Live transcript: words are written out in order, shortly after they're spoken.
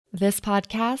This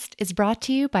podcast is brought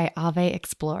to you by Ave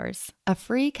Explores, a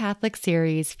free Catholic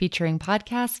series featuring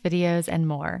podcasts, videos, and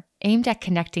more, aimed at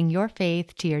connecting your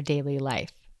faith to your daily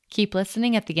life. Keep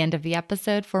listening at the end of the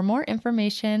episode for more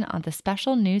information on the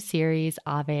special new series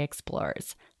Ave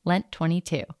Explores, Lent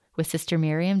 22, with Sister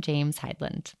Miriam James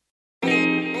Heidland.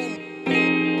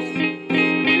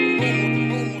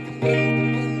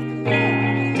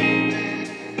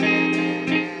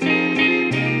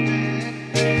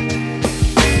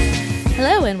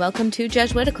 Hello and welcome to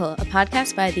Jesuitical, a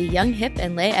podcast by the young, hip,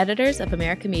 and lay editors of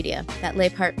America Media. That lay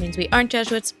part means we aren't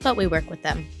Jesuits, but we work with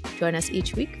them. Join us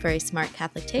each week for a smart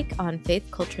Catholic take on faith,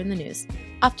 culture, and the news,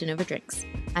 often over drinks.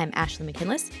 I'm Ashley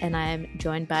McKinless, and I'm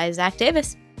joined by Zach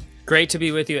Davis. Great to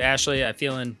be with you, Ashley. I'm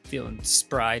feeling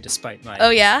spry despite my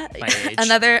my age.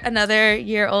 another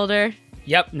year older.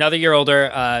 Yep, another year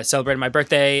older. Celebrated my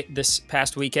birthday this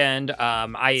past weekend.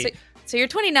 So you're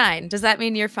 29. Does that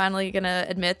mean you're finally going to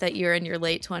admit that you're in your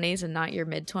late 20s and not your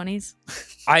mid 20s?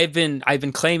 I've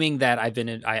been claiming that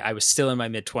I was still in my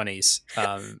mid 20s.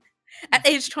 At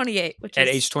age 28.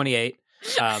 Age 28.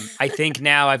 I think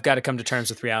now I've got to come to terms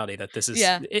with reality that this is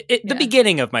the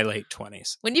beginning of my late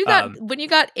 20s. When you got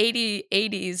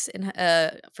 80s in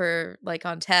for like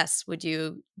on tests, would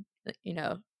you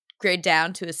grade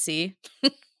down to a C?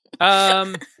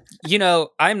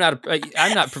 I'm not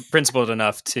principled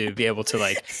enough to be able to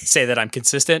like say that I'm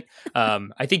consistent.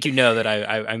 I think that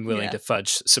I'm willing to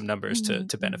fudge some numbers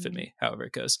to benefit me, however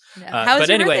it goes. Yeah. How was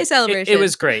your birthday celebration? It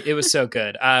was great. It was so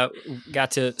good.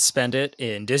 Got to spend it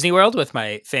in Disney World with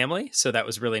my family, so that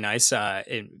was really nice.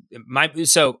 My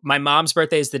mom's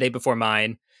birthday is the day before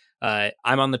mine.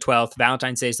 I'm on the 12th,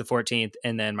 Valentine's Day is the 14th,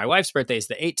 and then my wife's birthday is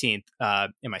the 18th,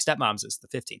 and my stepmom's is the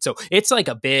 15th. So it's like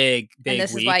a big and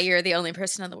this week. Is why you're the only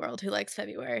person in the world who likes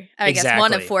February. I Exactly. guess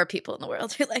one of 4 people in the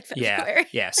world who like February.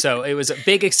 Yeah. So it was a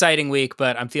big, exciting week,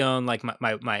 but I'm feeling like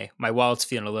my wallet's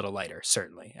feeling a little lighter,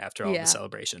 certainly, after all the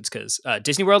celebrations, because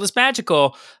Disney World is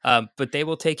magical, but they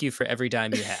will take you for every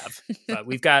dime you have.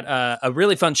 We've got a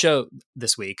really fun show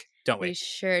this week, don't we? We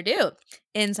sure do.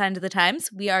 In Signs of the Times,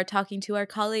 we are talking to our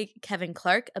colleague Kevin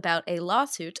Clark about a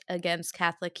lawsuit against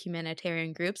Catholic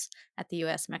humanitarian groups at the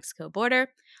U.S.-Mexico border.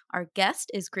 Our guest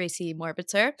is Gracie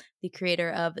Morbitzer, the creator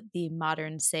of The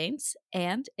Modern Saints,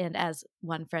 and as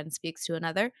one friend speaks to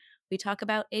another, we talk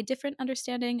about a different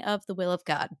understanding of the will of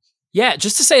God. Yeah,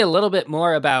 just to say a little bit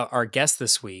more about our guest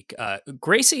this week,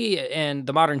 Gracie and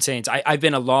the Modern Saints. I've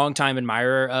been a long time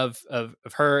admirer of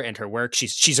her and her work.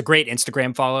 She's a great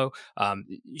Instagram follow.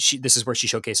 This is where she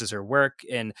showcases her work,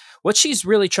 and what she's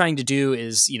really trying to do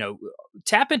is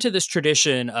tap into this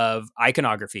tradition of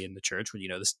iconography in the church, with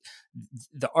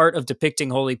the art of depicting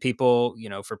holy people,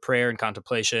 for prayer and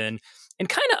contemplation, and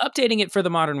kind of updating it for the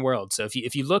modern world. So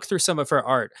if you look through some of her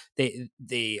art,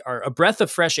 they are a breath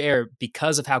of fresh air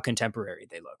because of how contemporary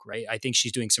they look, right? I think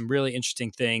she's doing some really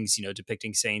interesting things,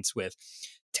 depicting saints with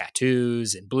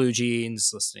tattoos and blue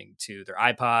jeans, listening to their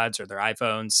iPods or their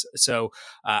iPhones. So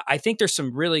I think there's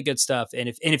some really good stuff. And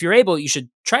if you're able, you should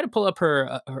try to pull up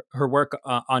her work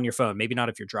on your phone. Maybe not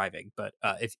if you're driving, but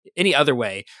if any other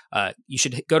way, you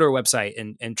should go to her website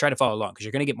and try to follow along, because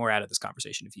you're going to get more out of this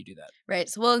conversation if you do that. Right.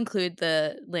 So we'll include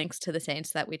the links to the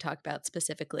saints that we talk about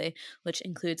specifically, which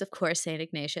includes, of course, St.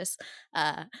 Ignatius,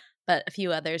 but a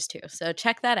few others too. So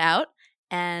check that out.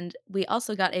 And we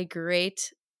also got a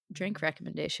great drink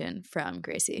recommendation from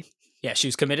Gracie. Yeah, she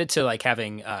was committed to like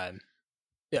having a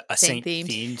saint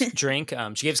themed drink.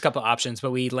 She gave us a couple of options,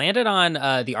 but we landed on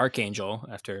the Archangel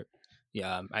after.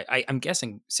 Yeah, I'm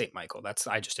guessing Saint Michael.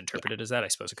 I just interpreted it as that. I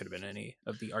suppose it could have been any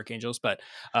of the archangels, but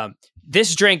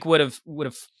this drink would have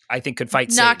I think could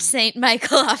fight knocked Satan. Saint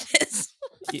Michael off his.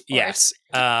 Yes,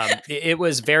 it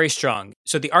was very strong.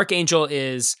 So the Archangel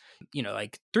is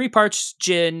like 3 parts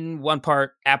gin, 1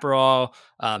 part Aperol,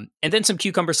 and then some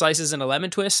cucumber slices and a lemon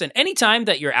twist. And anytime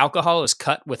that your alcohol is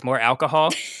cut with more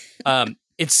alcohol,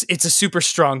 it's a super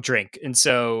strong drink. And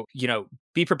so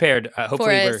be prepared.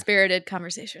 Hopefully for a spirited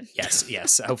conversation.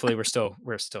 Yes. Hopefully we're still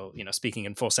speaking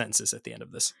in full sentences at the end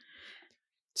of this.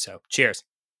 So cheers.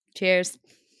 Cheers.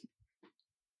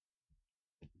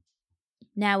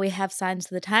 Now we have Signs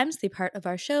of the Times, the part of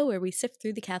our show where we sift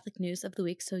through the Catholic news of the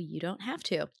week so you don't have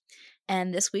to.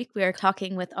 And this week we are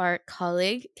talking with our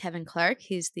colleague, Kevin Clark.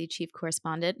 He's the chief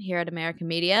correspondent here at America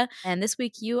Media. And this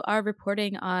week you are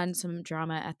reporting on some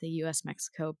drama at the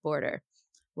U.S.-Mexico border.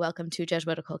 Welcome to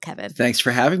Jesuitical, Kevin. Thanks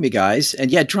for having me, guys.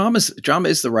 And yeah, drama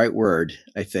is the right word,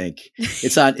 I think.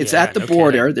 It's at the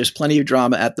border. Kidding. There's plenty of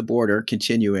drama at the border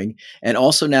continuing. And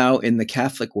also now in the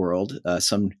Catholic world,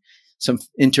 some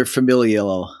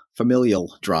interfamilial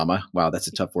familial drama. Wow, that's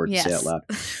a tough word to say out loud.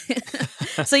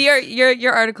 So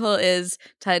your article is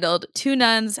titled "Two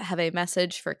Nuns Have a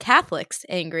Message for Catholics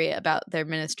Angry About Their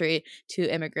Ministry to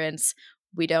Immigrants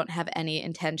We Don't Have Any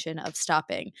Intention of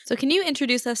Stopping." So can you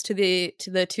introduce us to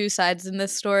the two sides in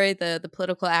this story, the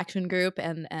political action group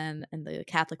and the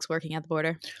Catholics working at the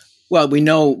border? Well,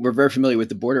 we're very familiar with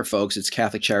the border folks. It's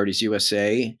Catholic Charities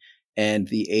USA and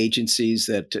the agencies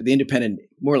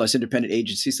more or less independent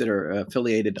agencies that are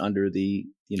affiliated under the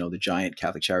giant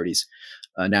Catholic Charities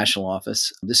national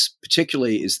office. This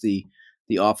particularly is the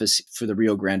office for the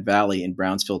Rio Grande Valley in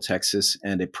Brownsville, Texas,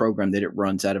 and a program that it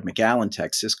runs out of McAllen,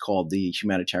 Texas, called the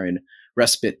Humanitarian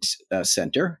Respite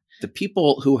Center. The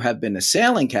people who have been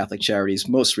assailing Catholic Charities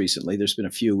most recently, there's been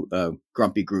a few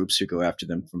grumpy groups who go after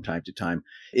them from time to time,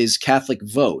 is Catholic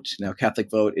Vote. Now, Catholic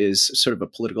Vote is sort of a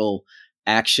political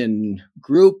action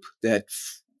group that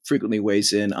frequently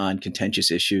weighs in on contentious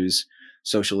issues,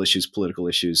 social issues, political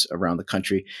issues around the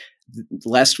country.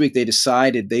 Last week, they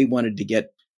decided they wanted to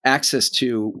get access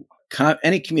to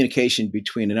any communication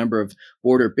between a number of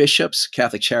border bishops,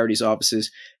 Catholic Charities offices,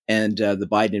 and the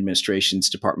Biden administration's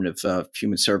Department of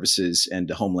Human Services and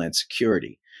Homeland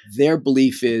Security. Their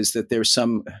belief is that there's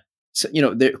some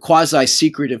their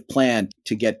quasi-secretive plan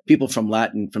to get people from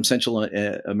Central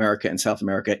America and South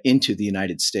America into the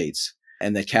United States,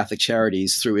 and that Catholic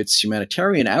Charities, through its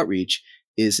humanitarian outreach,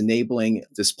 is enabling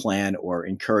this plan or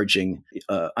encouraging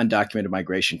undocumented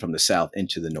migration from the South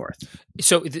into the North.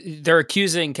 So they're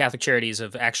accusing Catholic Charities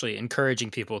of actually encouraging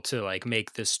people to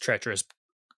make this treacherous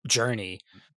journey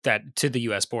to the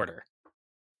U.S. border.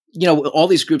 All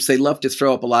these groups, they love to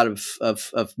throw up a lot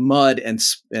of mud and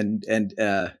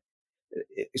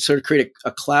sort of create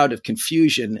a cloud of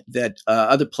confusion that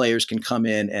other players can come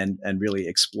in and really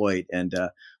exploit. And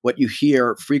what you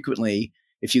hear frequently,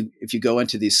 if you go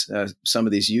into these some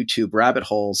of these YouTube rabbit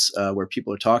holes where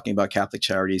people are talking about Catholic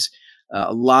Charities,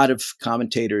 a lot of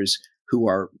commentators who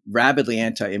are rabidly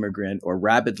anti-immigrant or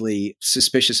rabidly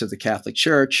suspicious of the Catholic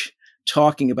Church,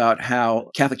 talking about how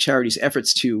Catholic Charities'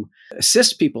 efforts to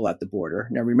assist people at the border.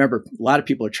 Now, remember, a lot of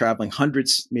people are traveling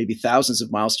hundreds, maybe thousands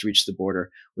of miles to reach the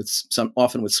border,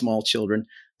 often with small children.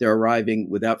 They're arriving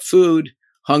without food,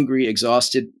 hungry,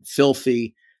 exhausted,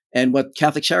 filthy. And what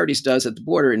Catholic Charities does at the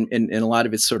border in a lot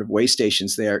of its sort of way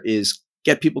stations there is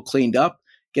get people cleaned up,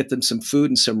 get them some food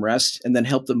and some rest, and then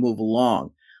help them move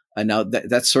along. And now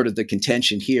that's sort of the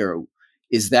contention here,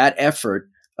 is that effort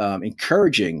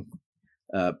encouraging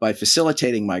by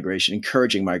facilitating migration,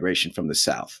 encouraging migration from the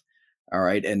South. All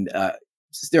right. And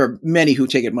there are many who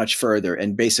take it much further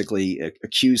and basically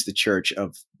accuse the church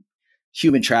of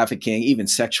human trafficking, even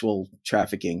sexual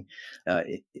trafficking,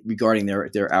 regarding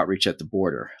their outreach at the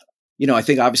border. I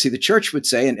think obviously the church would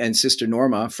say, and Sister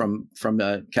Norma from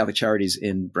Catholic Charities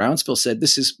in Brownsville said,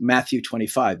 this is Matthew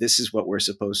 25. This is what we're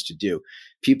supposed to do.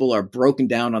 People are broken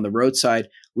down on the roadside.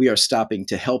 We are stopping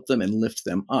to help them and lift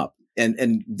them up.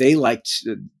 And they liked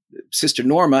Sister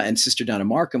Norma and Sister Donna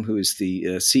Markham, who is the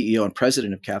CEO and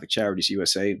president of Catholic Charities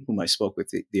USA, whom I spoke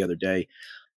with the other day.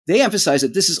 They emphasize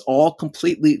that this is all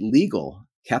completely legal.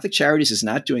 Catholic Charities is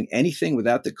not doing anything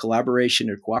without the collaboration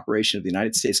or cooperation of the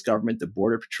United States government, the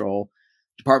Border Patrol,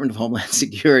 Department of Homeland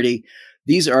Security.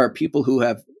 These are people who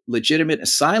have legitimate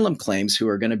asylum claims who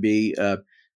are going to be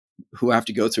who have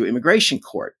to go through immigration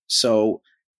court. So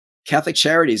Catholic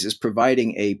Charities is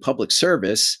providing a public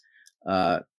service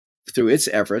through its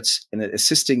efforts and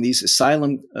assisting these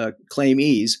asylum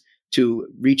claimees to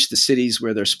reach the cities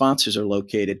where their sponsors are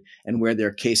located and where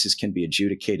their cases can be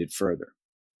adjudicated further.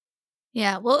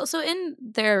 Yeah, well, so in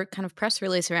their kind of press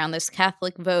release around this,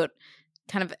 Catholic Vote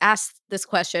kind of asked this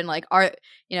question, like, are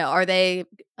they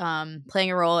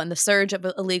playing a role in the surge of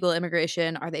illegal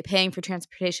immigration? Are they paying for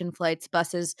transportation, flights,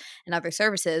 buses, and other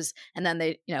services? And then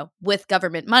they, with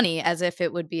government money, as if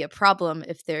it would be a problem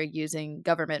if they're using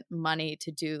government money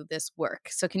to do this work.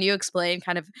 So can you explain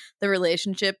kind of the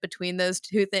relationship between those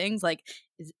two things? Like,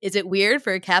 is it weird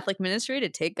for a Catholic ministry to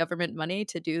take government money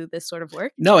to do this sort of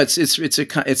work? No, it's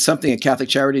something that Catholic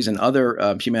Charities and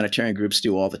other humanitarian groups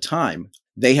do all the time.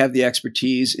 They have the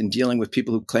expertise in dealing with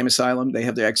people who claim asylum. They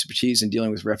have the expertise in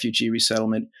dealing with refugee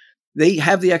resettlement. They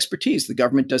have the expertise. The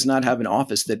government does not have an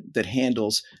office that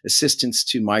handles assistance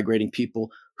to migrating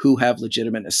people who have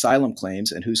legitimate asylum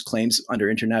claims and whose claims under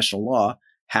international law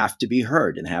have to be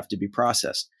heard and have to be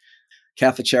processed.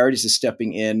 Catholic Charities is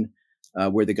stepping in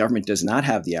where the government does not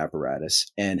have the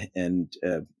apparatus and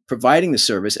providing the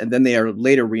service, and then they are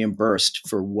later reimbursed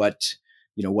for what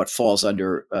falls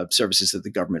under services that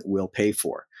the government will pay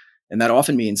for. And that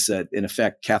often means that, in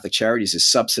effect, Catholic Charities is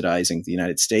subsidizing the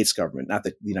United States government, not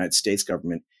that the United States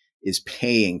government is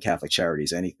paying Catholic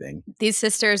Charities anything. These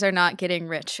sisters are not getting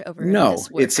rich over this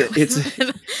work.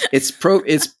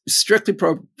 It's strictly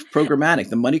programmatic.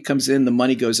 The money comes in, the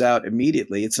money goes out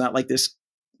immediately. It's not like there's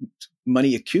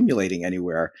money accumulating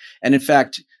anywhere. And in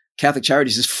fact, Catholic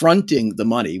Charities is fronting the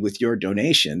money with your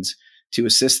donations to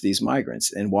assist these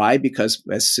migrants. And why? Because,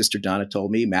 as Sister Donna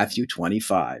told me, Matthew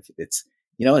 25. It's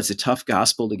a tough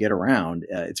gospel to get around.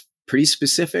 It's pretty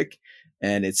specific,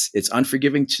 and it's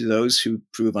unforgiving to those who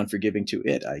prove unforgiving to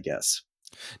it, I guess.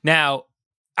 Now,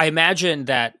 I imagine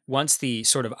that once the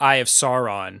sort of eye of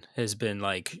Sauron has been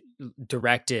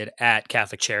directed at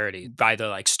Catholic Charity by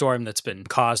the storm that's been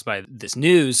caused by this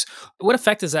news, what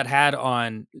effect has that had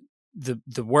on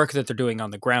the work that they're doing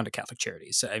on the ground at Catholic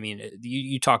Charities? I mean,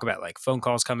 you talk about phone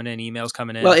calls coming in, emails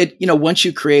coming in. Well, once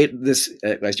you create this,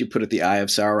 as you put it, the eye of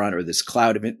Sauron, or this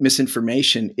cloud of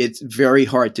misinformation, it's very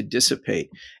hard to dissipate.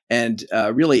 And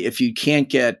really, if you can't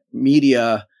get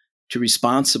media to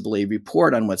responsibly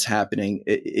report on what's happening,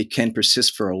 it can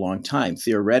persist for a long time.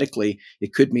 Theoretically,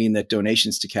 it could mean that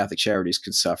donations to Catholic Charities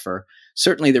could suffer.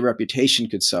 Certainly, their reputation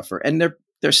could suffer, and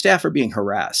their staff are being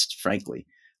harassed, frankly,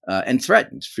 and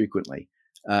threatened frequently.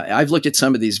 I've looked at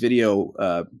some of these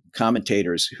video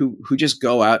commentators who just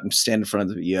go out and stand in front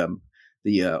of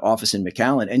the office in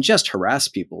McAllen and just harass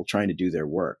people trying to do their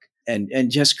work.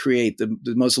 And just create the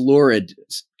most lurid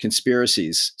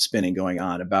conspiracies spinning going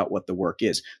on about what the work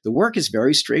is. The work is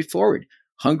very straightforward.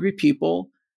 Hungry people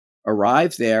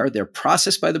arrive there. They're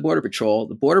processed by the Border Patrol.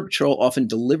 The Border Patrol often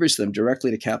delivers them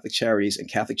directly to Catholic Charities,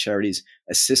 and Catholic Charities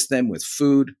assist them with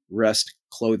food, rest,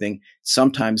 clothing,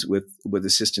 sometimes with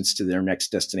assistance to their next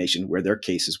destination where their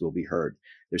cases will be heard.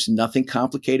 There's nothing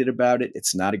complicated about it.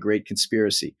 It's not a great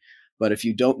conspiracy. But if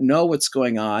you don't know what's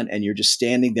going on and you're just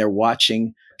standing there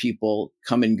watching people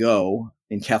come and go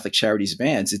in Catholic Charities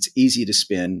vans, it's easy to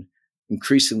spin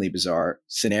increasingly bizarre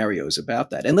scenarios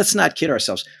about that. And let's not kid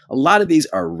ourselves. A lot of these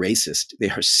are racist. They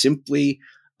are simply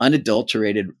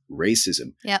unadulterated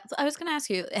racism. Yeah, I was going to ask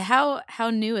you, how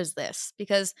new is this?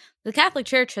 Because the Catholic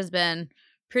Church has been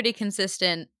pretty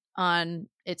consistent on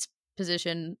its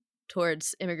position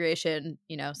towards immigration,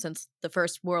 since the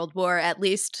First World War, at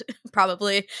least,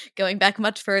 probably going back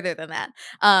much further than that.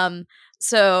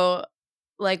 So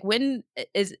when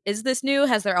is this new?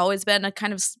 Has there always been a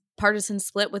kind of partisan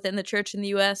split within the church in the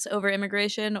U.S. over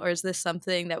immigration, or is this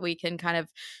something that we can kind of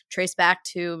trace back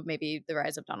to maybe the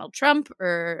rise of Donald Trump,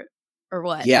 or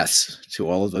what? Yes, to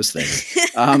all of those things.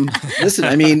 Listen,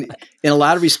 I mean, in a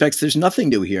lot of respects, there's nothing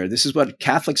new here. This is what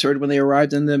Catholics heard when they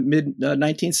arrived in the mid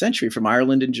 19th century from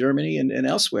Ireland and Germany and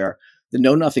elsewhere. The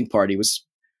Know Nothing Party was,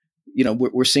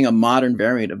 we're seeing a modern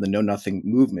variant of the Know Nothing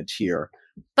movement here.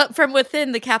 But from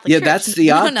within the Catholic Church, that's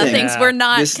the odd Know Nothings were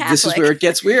not Catholic. This is where it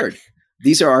gets weird.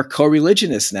 These are our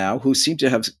co-religionists now who seem to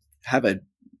have a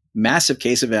massive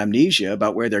case of amnesia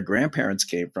about where their grandparents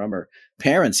came from, or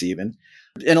parents even.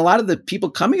 And a lot of the people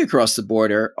coming across the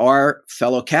border are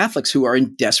fellow Catholics who are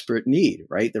in desperate need,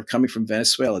 right? They're coming from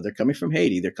Venezuela. They're coming from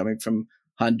Haiti. They're coming from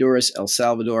Honduras, El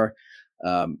Salvador.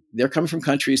 They're coming from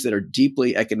countries that are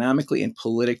deeply economically and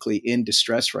politically in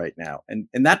distress right now. And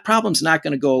that problem's not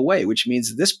going to go away, which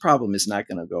means this problem is not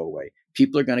going to go away.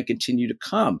 People are going to continue to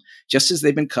come, just as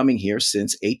they've been coming here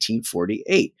since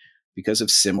 1848, because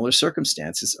of similar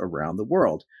circumstances around the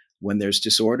world. When there's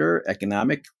disorder,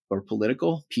 economic or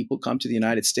political, people come to the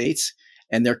United States,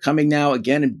 and they're coming now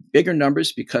again in bigger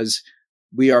numbers because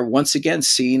we are once again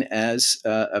seen as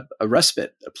a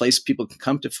respite, a place people can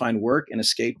come to find work and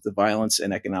escape the violence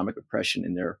and economic oppression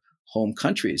in their home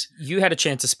countries. You had a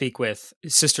chance to speak with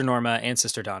Sister Norma and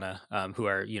Sister Donna, who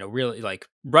are, really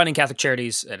running Catholic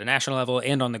Charities at a national level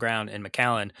and on the ground in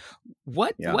McAllen.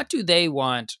 What do they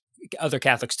want other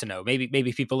Catholics to know?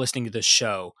 Maybe people listening to this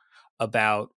show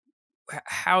about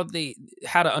how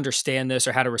to understand this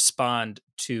or how to respond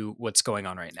to what's going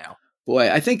on right now.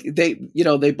 Boy, I think they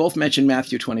both mentioned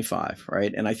Matthew 25,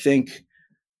 right? And I think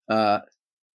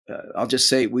I'll just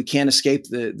say we can't escape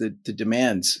the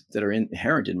demands that are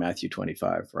inherent in Matthew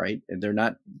 25, right? And they're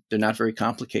not very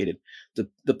complicated.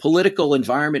 The political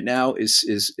environment now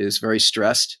is very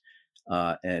stressed,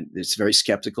 and it's very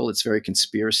skeptical. It's very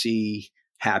conspiracy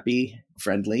happy,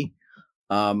 friendly.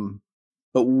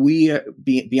 But we,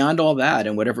 beyond all that,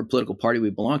 and whatever political party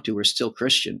we belong to, we're still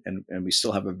Christian, and we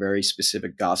still have a very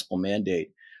specific gospel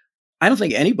mandate. I don't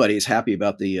think anybody is happy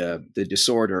about the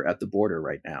disorder at the border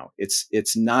right now.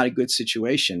 It's not a good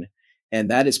situation,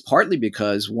 and that is partly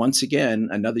because, once again,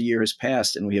 another year has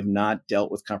passed, and we have not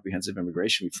dealt with comprehensive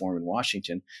immigration reform in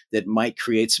Washington that might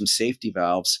create some safety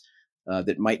valves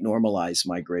that might normalize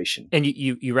migration. And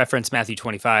you referenced Matthew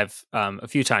 25 a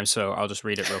few times, so I'll just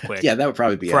read it real quick. Yeah, that would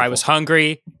probably be For helpful. I was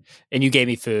hungry, and you gave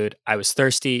me food. I was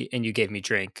thirsty, and you gave me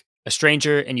drink. A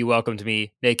stranger, and you welcomed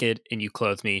me. Naked, and you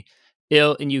clothed me.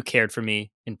 Ill, and you cared for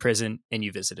me. In prison, and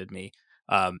you visited me.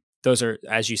 Those are,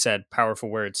 as you said, powerful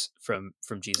words from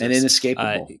Jesus. And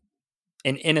inescapable.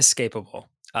 Inescapable.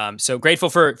 So grateful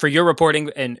for your reporting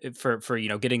and for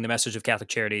getting the message of Catholic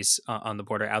Charities on the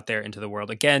border out there into the world.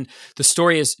 Again, the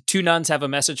story is 2 nuns have a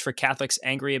message for Catholics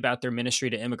angry about their ministry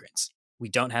to immigrants. We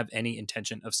don't have any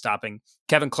intention of stopping.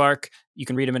 Kevin Clark, you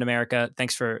can read him in America.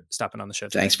 Thanks for stopping on the show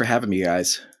today. Thanks for having me,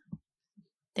 guys.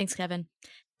 Thanks, Kevin.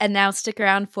 And now stick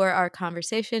around for our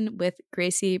conversation with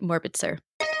Gracie Morbitzer.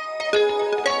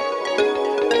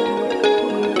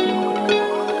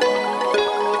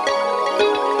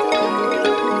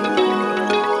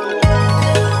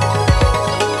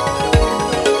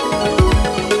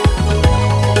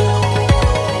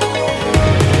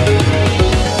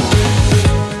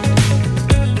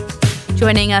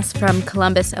 Joining us from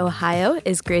Columbus, Ohio,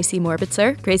 is Gracie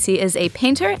Morbitzer. Gracie is a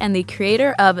painter and the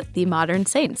creator of The Modern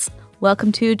Saints.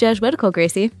 Welcome to Jesuitical,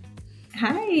 Gracie.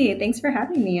 Hi, thanks for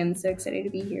having me. I'm so excited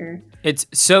to be here. It's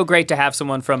so great to have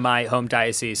someone from my home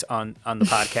diocese on the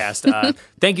podcast.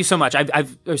 Thank you so much. I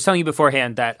was telling you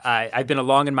beforehand that I've been a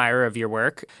long admirer of your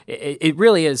work. It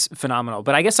really is phenomenal.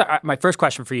 But I guess my first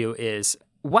question for you is,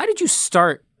 why did you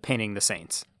start painting the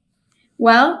saints?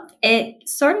 Well, it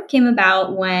sort of came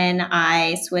about when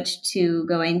I switched to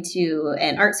going to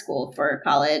an art school for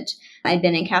college. I'd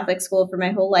been in Catholic school for my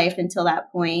whole life until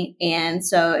that point. And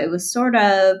so it was sort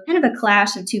of kind of a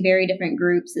clash of 2 very different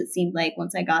groups, it seemed like,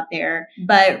 once I got there.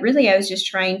 But really, I was just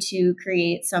trying to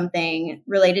create something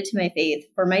related to my faith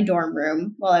for my dorm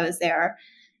room while I was there.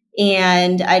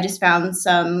 And I just found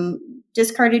some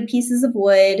discarded pieces of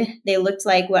wood. They looked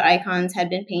like what icons had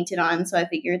been painted on. So I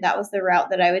figured that was the route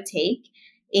that I would take.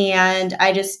 And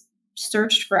I just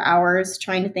searched for hours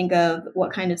trying to think of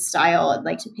what kind of style I'd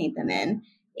like to paint them in.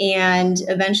 And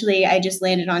eventually I just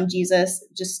landed on Jesus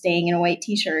just staying in a white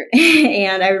t-shirt.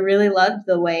 And I really loved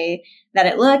the way that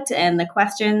it looked and the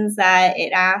questions that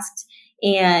it asked.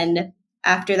 And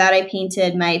after that, I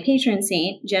painted my patron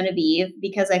saint, Genevieve,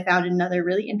 because I found another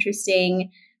really interesting,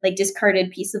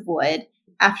 discarded piece of wood.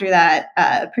 After that,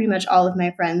 pretty much all of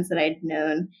my friends that I'd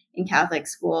known in Catholic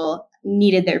school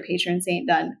needed their patron saint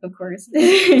done, of course.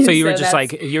 So you were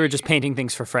you were just painting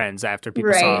things for friends after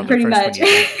people saw them. Pretty much.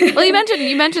 Well,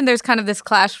 you mentioned there's kind of this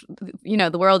clash,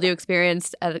 the world you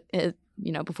experienced at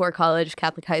before college,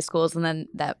 Catholic high schools, and then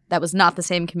that was not the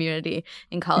same community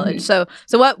in college. Mm-hmm.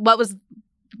 So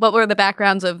what were the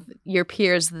backgrounds of your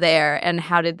peers there, and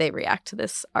how did they react to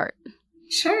this art?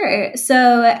 Sure.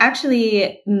 So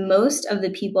actually, most of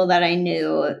the people that I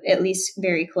knew, at least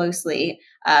very closely,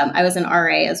 I was an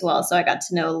RA as well. So I got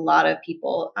to know a lot of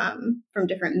people from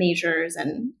different majors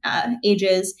and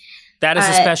ages. That is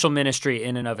a special ministry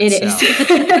in and of itself.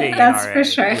 It is. That's RA. for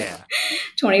sure. Yeah.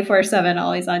 24/7,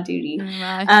 always on duty.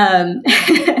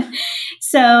 Right.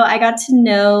 So I got to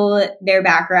know their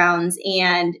backgrounds,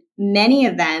 and many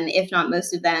of them, if not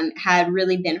most of them, had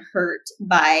really been hurt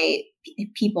by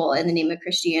people in the name of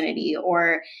Christianity,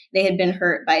 or they had been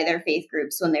hurt by their faith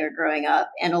groups when they were growing up.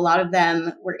 And a lot of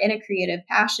them were in a creative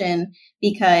passion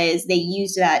because they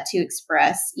used that to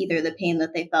express either the pain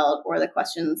that they felt or the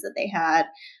questions that they had.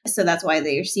 So that's why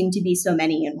there seemed to be so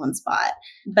many in one spot.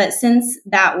 But since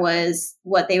that was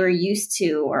what they were used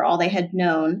to or all they had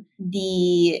known,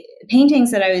 the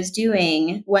paintings that I was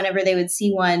doing, whenever they would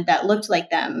see one that looked like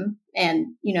them, and,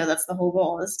 that's the whole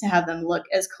goal, is to have them look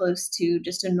as close to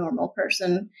just a normal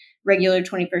person, regular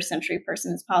 21st century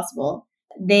person as possible.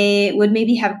 They would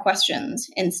maybe have questions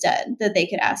instead that they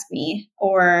could ask me,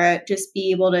 or just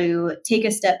be able to take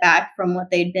a step back from what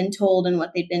they'd been told and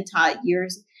what they'd been taught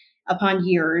years upon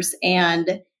years,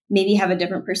 and maybe have a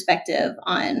different perspective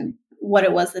on what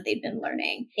it was that they'd been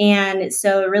learning. And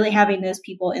so really having those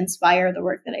people inspire the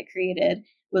work that I created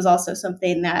was also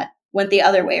something that went the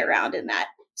other way around in that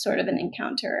sort of an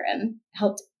encounter and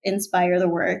helped inspire the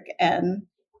work, and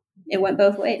it went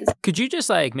both ways. Could you just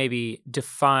maybe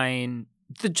define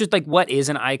what is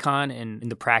an icon in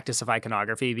the practice of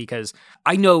iconography? Because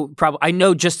I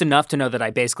know just enough to know that I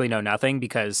basically know nothing,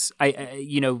 because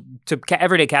to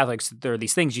everyday Catholics, there are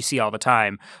these things you see all the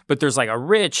time, but there's a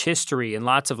rich history and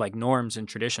lots of norms and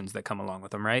traditions that come along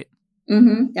with them, right?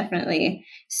 Mm-hmm, definitely.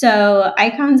 So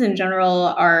icons in general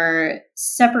are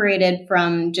separated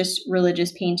from just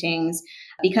religious paintings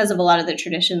because of a lot of the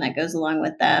tradition that goes along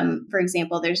with them. For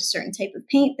example, there's a certain type of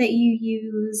paint that you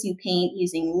use. You paint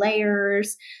using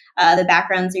layers. The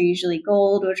backgrounds are usually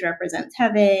gold, which represents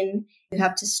heaven. You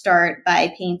have to start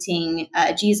by painting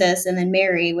Jesus and then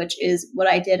Mary, which is what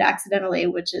I did accidentally,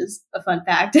 which is a fun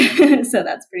fact. So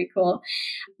that's pretty cool.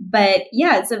 But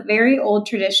yeah, it's a very old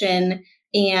tradition.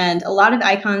 And a lot of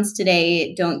icons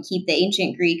today don't keep the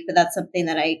ancient Greek, but that's something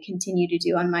that I continue to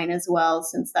do on mine as well,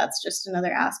 since that's just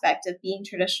another aspect of being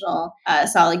traditional.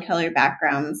 Solid color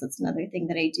backgrounds, that's another thing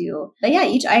that I do. But yeah,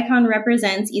 each icon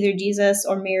represents either Jesus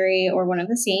or Mary or one of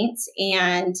the saints,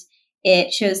 and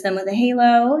it shows them with a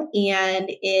halo, and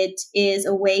it is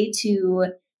a way to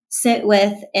sit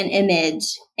with an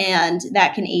image, and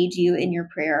that can aid you in your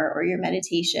prayer or your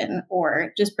meditation,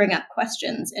 or just bring up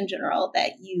questions in general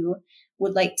that you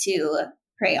would like to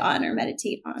pray on or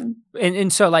meditate on.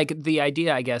 And so like the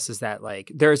idea, I guess, is that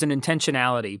like there's an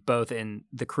intentionality both in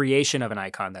the creation of an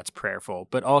icon that's prayerful,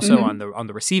 but also on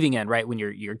the receiving end, right? When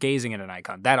you're gazing at an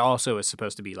icon, that also is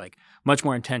supposed to be like much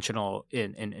more intentional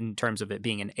in terms of it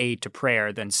being an aid to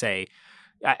prayer than, say,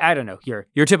 I don't know,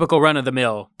 your typical run of the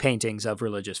mill paintings of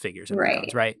religious figures and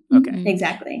icons, right? Okay,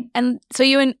 exactly. And so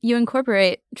you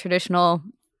incorporate traditional,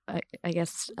 I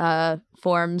guess,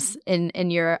 forms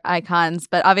in your icons,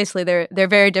 but obviously they're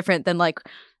very different than like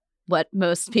what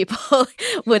most people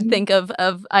would think of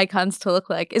icons to look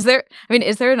like. Is there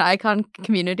an icon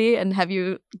community, and have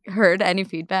you heard any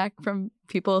feedback from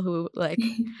people who like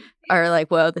are like,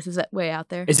 whoa, this is way out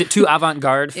there? Is it too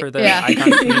avant-garde for the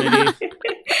icon community?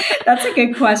 That's a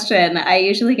good question. I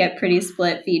usually get pretty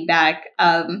split feedback.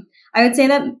 I would say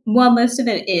that, well, most of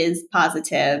it is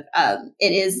positive.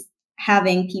 It is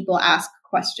having people ask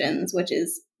questions, which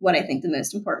is what I think the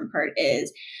most important part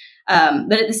is.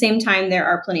 But at the same time, there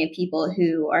are plenty of people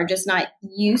who are just not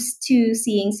used to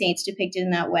seeing saints depicted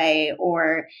in that way,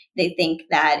 or they think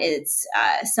that it's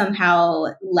somehow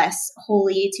less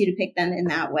holy to depict them in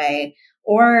that way.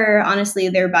 Or honestly,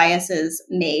 their biases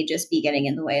may just be getting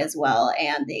in the way as well,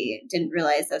 and they didn't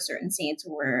realize that certain saints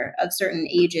were of certain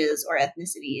ages or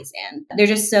ethnicities, and they're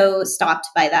just so stopped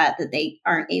by that they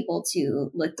aren't able to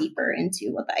look deeper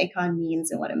into what the icon means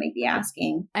and what it might be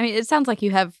asking. I mean, it sounds like you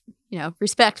have,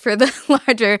 respect for the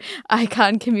larger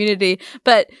icon community,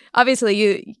 but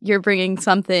obviously you're bringing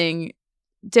something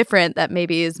different that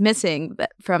maybe is missing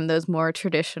from those more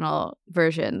traditional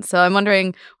versions. So I'm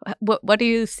wondering, what do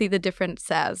you see the difference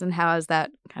as, and how has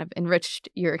that kind of enriched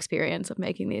your experience of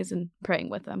making these and praying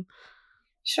with them?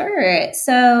 Sure.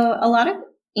 So a lot of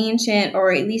ancient,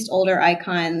 or at least older,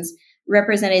 icons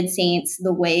represented saints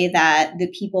the way that the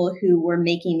people who were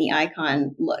making the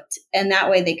icon looked, and that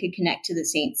way they could connect to the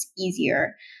saints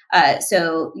easier.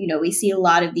 So, we see a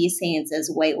lot of these saints as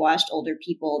whitewashed older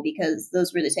people because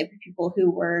those were the type of people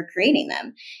who were creating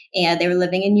them. And they were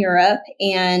living in Europe,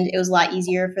 and it was a lot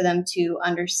easier for them to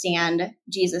understand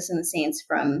Jesus and the saints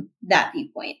from that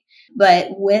viewpoint.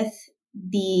 But with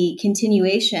the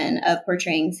continuation of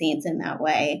portraying saints in that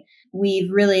way,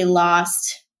 we've really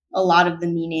lost a lot of the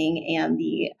meaning and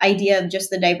the idea of just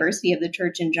the diversity of the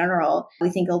church in general. We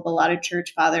think of a lot of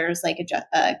church fathers like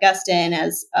Augustine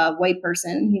as a white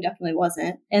person. He definitely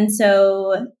wasn't. And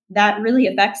so that really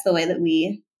affects the way that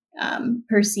we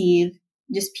perceive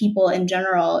just people in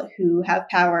general who have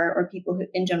power, or people who,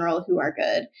 in general, who are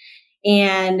good.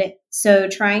 And so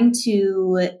trying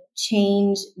to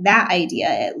change that idea,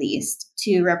 at least,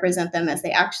 to represent them as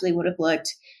they actually would have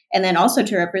looked, and then also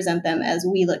to represent them as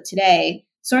we look today,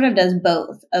 sort of does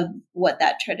both of what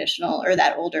that traditional or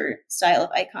that older style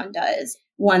of icon does.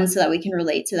 One, so that we can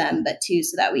relate to them, but two,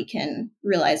 so that we can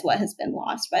realize what has been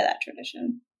lost by that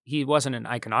tradition. He wasn't an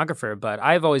iconographer, but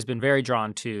I've always been very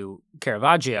drawn to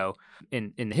Caravaggio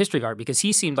in the history of art, because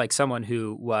he seemed like someone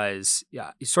who was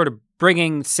sort of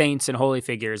bringing saints and holy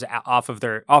figures off of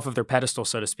their pedestal,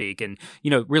 so to speak, and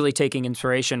really taking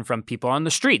inspiration from people on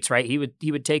the streets. Right? He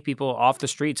would take people off the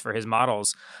streets for his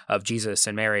models of Jesus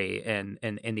and Mary and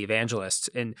the evangelists,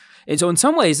 and so in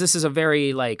some ways this is a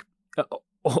very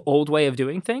old way of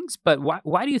doing things. But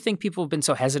why do you think people have been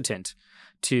so hesitant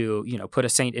to put a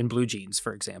saint in blue jeans,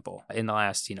 for example, in the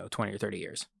last 20 or 30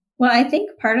 years? Well, I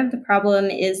think part of the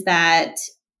problem is that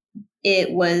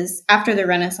it was after the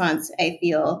Renaissance. I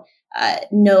feel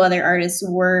no other artists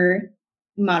were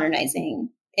modernizing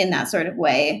in that sort of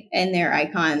way in their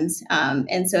icons,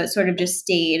 and so it sort of just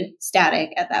stayed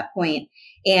static at that point.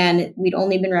 And we'd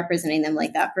only been representing them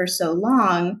like that for so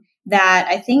long that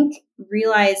I think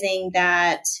realizing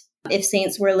that if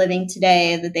saints were living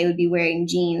today, that they would be wearing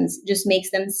jeans just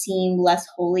makes them seem less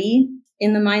holy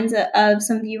in the minds of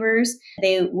some viewers.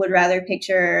 They would rather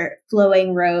picture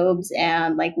flowing robes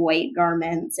and like white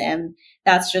garments. And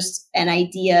that's just an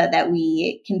idea that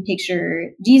we can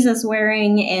picture Jesus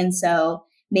wearing. And so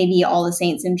maybe all the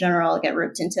saints in general get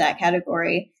roped into that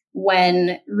category,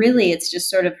 when really it's just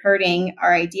sort of hurting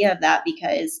our idea of that,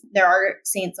 because there are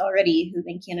saints already who've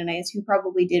been canonized who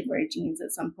probably did wear jeans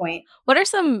at some point. What are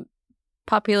some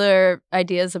popular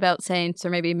ideas about saints, or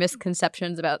maybe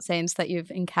misconceptions about saints that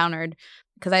you've encountered?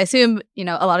 Because I assume, a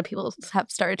lot of people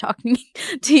have started talking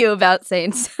to you about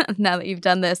saints now that you've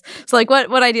done this. So like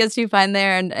what ideas do you find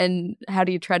there, and how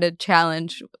do you try to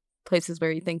challenge places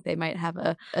where you think they might have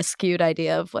a skewed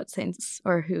idea of what saints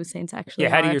or who saints actually are?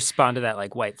 Yeah, how do you respond to that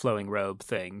like white flowing robe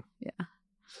thing?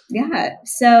 Yeah.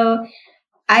 So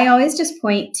I always just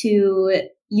point to,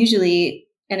 usually,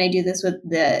 and I do this with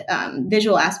the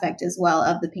visual aspect as well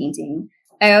of the painting,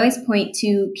 I always point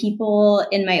to people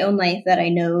in my own life that I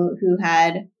know who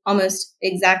had almost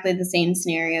exactly the same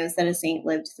scenarios that a saint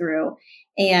lived through.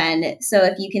 And so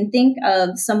if you can think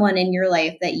of someone in your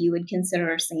life that you would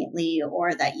consider saintly,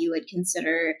 or that you would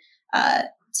consider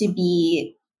to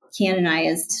be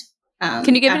canonized.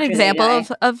 Can you give an example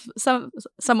of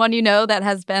someone that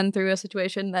has been through a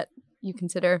situation that you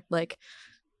consider like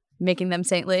making them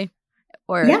saintly?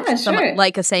 Or someone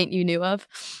like a saint you knew of?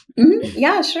 Mm-hmm.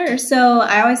 Yeah, sure. So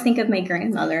I always think of my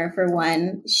grandmother, for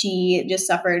one. She just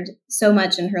suffered so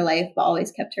much in her life, but always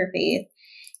kept her faith.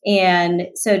 And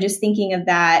so just thinking of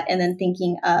that, and then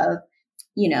thinking of,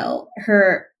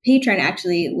 her patron,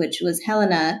 actually, which was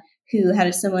Helena, who had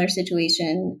a similar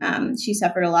situation. She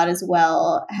suffered a lot as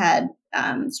well, had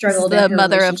struggled. The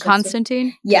mother of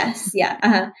Constantine? Yes,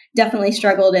 yeah. Definitely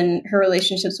struggled in her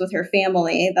relationships with her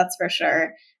family, that's for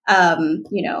sure.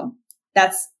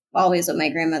 That's always what my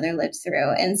grandmother lived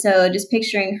through. And so just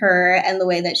picturing her and the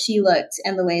way that she looked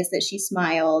and the ways that she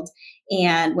smiled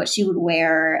and what she would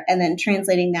wear, and then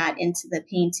translating that into the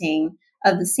painting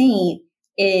of the saint,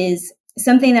 is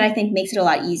something that I think makes it a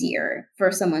lot easier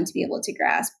for someone to be able to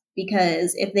grasp.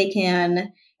 Because if they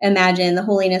can imagine the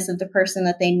holiness of the person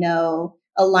that they know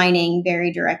aligning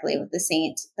very directly with the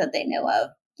saint that they know of,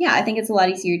 I think it's a lot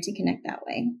easier to connect that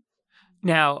way.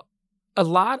 Now, a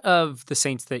lot of the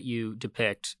saints that you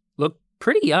depict look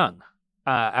pretty young.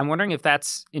 I'm wondering if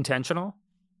that's intentional.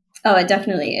 Oh, it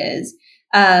definitely is.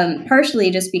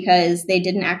 Partially just because they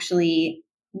didn't actually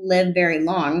live very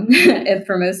long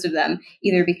for most of them,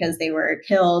 either because they were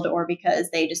killed or because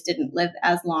they just didn't live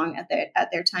as long at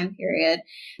their time period.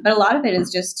 But a lot of it is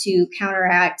just to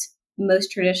counteract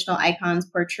most traditional icons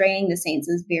portraying the saints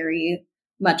as very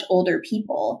much older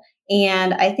people.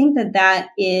 And I think that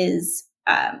is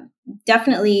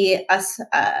definitely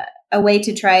a way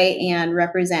to try and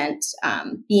represent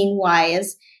being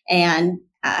wise and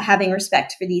having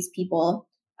respect for these people.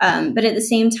 But at the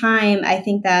same time, I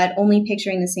think that only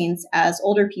picturing the saints as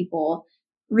older people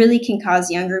really can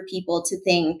cause younger people to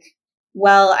think,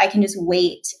 well, I can just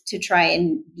wait to try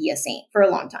and be a saint for a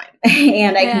long time,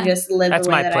 and I can just live the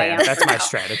way that I am. That's my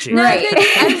strategy. Right.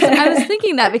 I was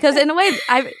thinking that, because in a way,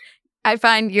 I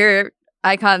find your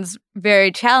icons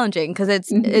very challenging, because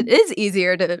it is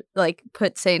easier to like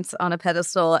put saints on a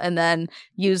pedestal and then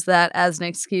use that as an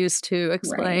excuse to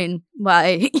explain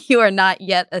why you are not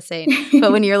yet a saint.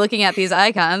 But when you're looking at these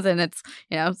icons and it's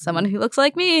someone who looks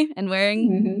like me and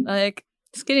wearing like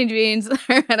skinny jeans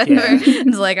or whatever,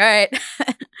 it's like, all right,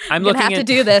 I'm gonna have to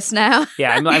do this now.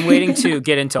 I'm waiting to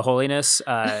get into holiness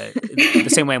the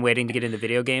same way I'm waiting to get into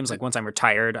video games. Like once I'm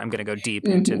retired, I'm gonna go deep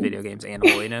into video games and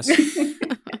holiness.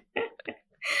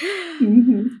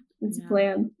 It's a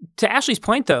plan. To Ashley's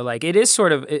point, though, like it is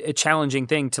sort of a challenging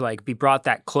thing to like be brought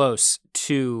that close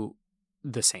to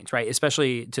the saints, right?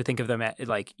 Especially to think of them at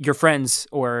like your friends,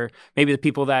 or maybe the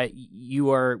people that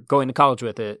you are going to college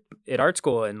with at art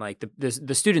school, and like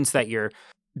the students that you're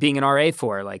being an RA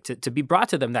for. Like to be brought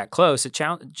to them that close, it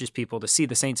challenges people to see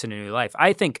the saints in a new life.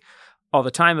 I think all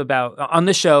the time about on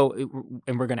this show,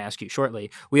 and we're going to ask you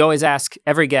shortly, we always ask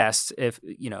every guest if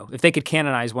they could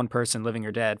canonize one person, living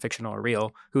or dead, fictional or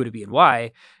real, who would it be and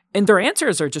why? And their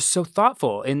answers are just so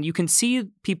thoughtful, and you can see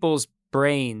people's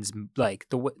brains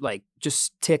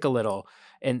just tick a little.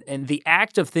 And the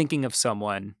act of thinking of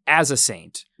someone as a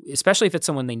saint, especially if it's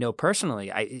someone they know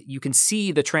personally, you can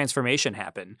see the transformation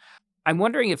happen. I'm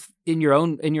wondering if in your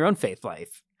own faith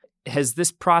life, has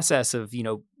this process of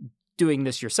doing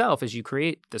this yourself as you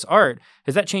create this art,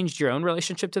 has that changed your own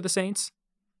relationship to the saints?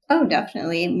 Oh,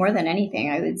 definitely. More than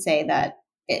anything, I would say that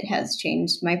it has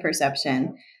changed my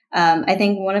perception. I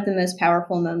think one of the most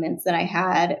powerful moments that I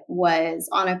had was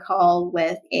on a call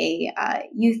with a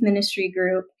youth ministry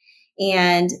group,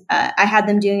 and I had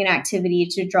them doing an activity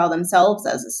to draw themselves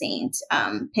as a saint,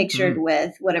 pictured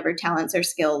with whatever talents or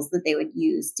skills that they would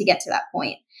use to get to that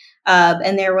point.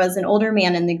 And there was an older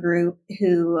man in the group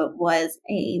who was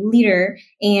a leader,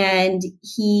 and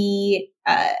he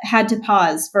had to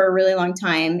pause for a really long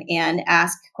time and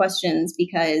ask questions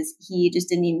because he just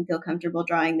didn't even feel comfortable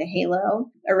drawing the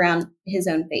halo around his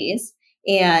own face.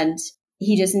 And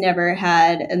he just never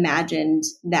had imagined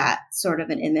that sort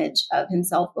of an image of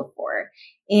himself before.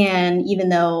 And even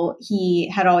though he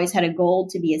had always had a goal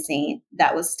to be a saint,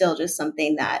 that was still just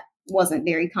something that wasn't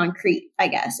very concrete, I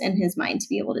guess, in his mind to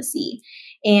be able to see.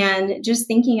 And just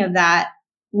thinking of that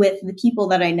with the people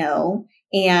that I know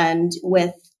and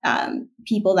with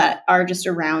people that are just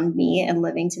around me and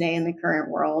living today in the current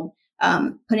world,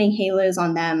 putting halos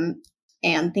on them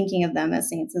and thinking of them as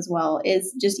saints as well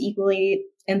is just equally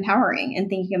empowering. And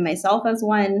thinking of myself as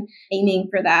one, aiming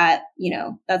for that,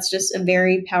 that's just a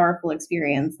very powerful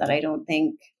experience that I don't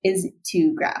think is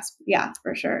to grasp. Yeah,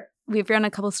 for sure. We've run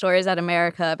a couple stories out of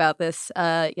America about this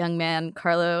young man,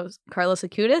 Carlos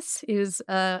Acutis. He's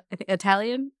I think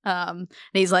Italian. And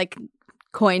he's like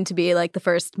coined to be like the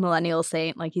first millennial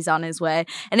saint, like he's on his way.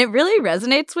 And it really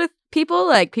resonates with people.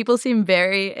 Like people seem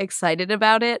very excited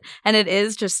about it. And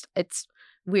it's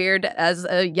weird as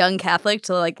a young Catholic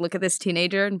to like look at this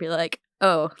teenager and be like,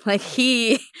 oh, like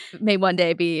he may one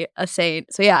day be a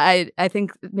saint. So yeah, I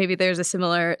think maybe there's a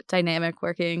similar dynamic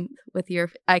working with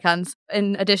your icons.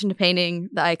 In addition to painting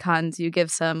the icons, you give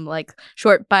some like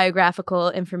short biographical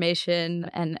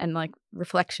information and like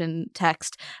reflection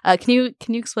text. Can you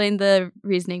explain the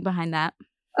reasoning behind that?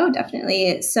 Oh,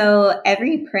 definitely. So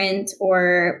every print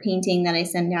or painting that I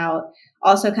send out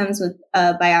also comes with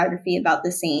a biography about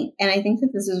the saint. And I think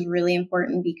that this is really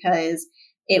important because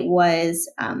it was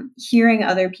hearing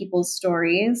other people's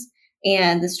stories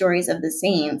and the stories of the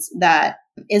saints that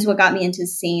is what got me into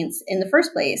saints in the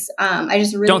first place. I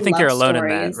just really don't think you're alone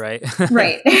stories. in that, right?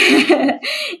 Right.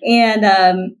 And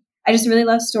I just really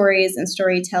love stories and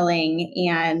storytelling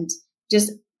and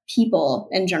just people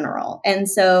in general. And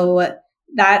so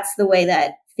that's the way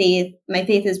that my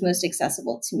faith is most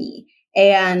accessible to me.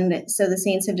 And so the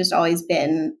saints have just always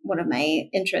been one of my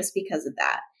interests because of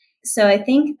that. So I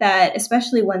think that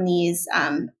especially when these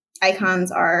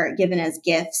icons are given as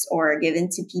gifts or given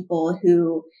to people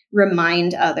who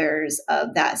remind others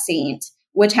of that saint,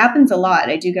 which happens a lot.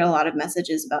 I do get a lot of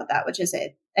messages about that, which is,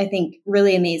 I think,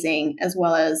 really amazing, as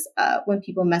well as when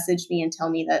people message me and tell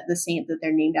me that the saint that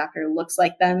they're named after looks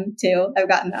like them too. I've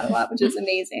gotten that a lot, which is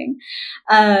amazing.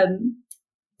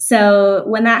 So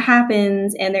when that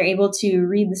happens and they're able to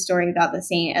read the story about the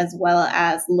saint as well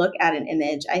as look at an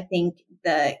image, I think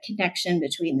the connection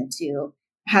between the two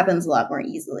happens a lot more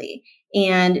easily.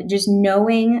 And just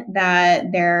knowing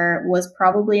that there was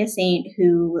probably a saint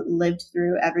who lived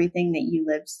through everything that you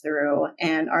lived through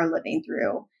and are living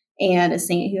through, and a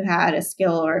saint who had a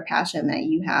skill or a passion that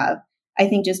you have, I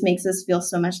think just makes us feel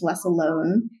so much less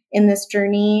alone in this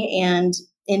journey and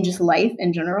in just life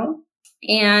in general.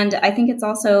 And I think it's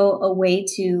also a way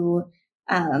to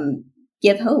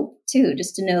give hope too,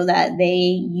 just to know that they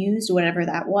used whatever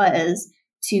that was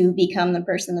to become the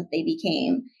person that they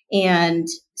became. And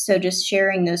so just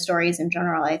sharing those stories in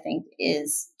general, I think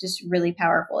is just really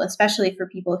powerful, especially for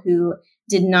people who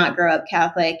did not grow up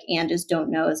Catholic and just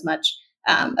don't know as much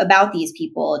about these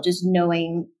people. Just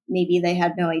knowing maybe they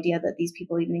had no idea that these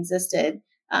people even existed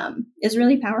is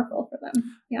really powerful for them.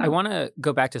 Yeah. I want to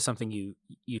go back to something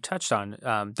you touched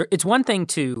on. It's one thing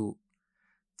to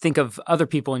think of other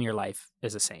people in your life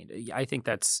as a saint. I think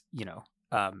that's,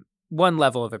 one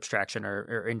level of abstraction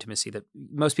or intimacy that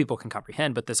most people can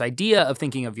comprehend. But this idea of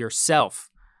thinking of yourself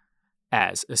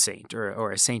as a saint or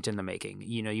a saint in the making,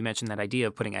 you mentioned that idea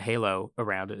of putting a halo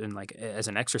around it and like as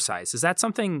an exercise. Is that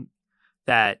something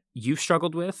that you've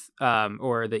struggled with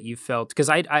or that you felt? Because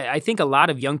I think a lot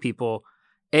of young people,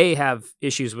 A, have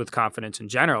issues with confidence in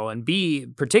general, and B,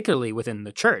 particularly within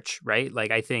the church, right?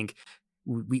 Like I think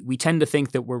we tend to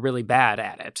think that we're really bad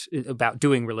at it, about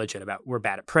doing religion, about we're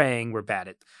bad at praying, we're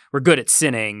good at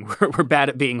sinning, we're bad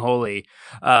at being holy.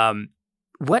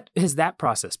 What has that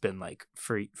process been like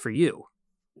for you?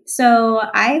 So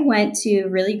I went to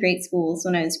really great schools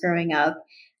when I was growing up.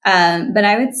 But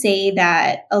I would say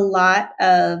that a lot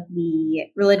of the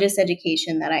religious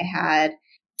education that I had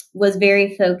was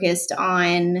very focused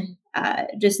on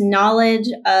just knowledge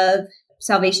of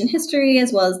salvation history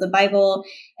as well as the Bible,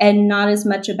 and not as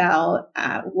much about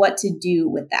what to do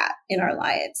with that in our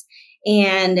lives.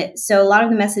 And so a lot of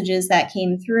the messages that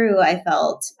came through, I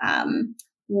felt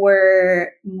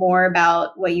were more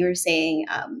about what you were saying,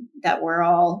 that we're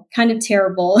all kind of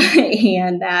terrible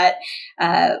and that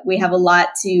we have a lot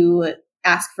to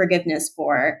ask forgiveness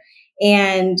for.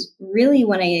 And really,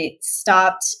 when I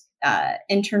stopped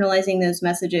internalizing those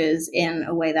messages in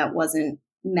a way that wasn't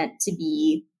meant to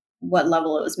be what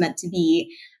level it was meant to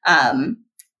be,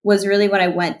 was really when I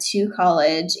went to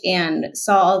college and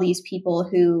saw all these people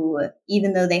who,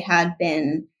 even though they had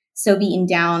been so beaten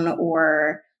down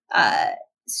or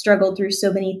struggled through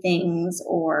so many things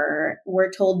or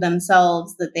were told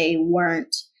themselves that they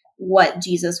weren't what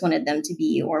Jesus wanted them to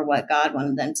be or what God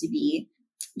wanted them to be,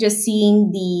 just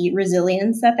seeing the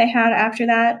resilience that they had after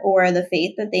that, or the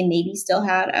faith that they maybe still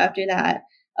had after that,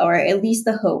 or at least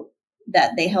the hope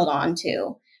that they held on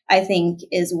to, I think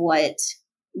is what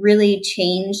really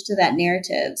changed that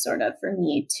narrative sort of for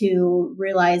me, to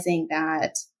realizing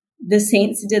that the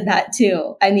saints did that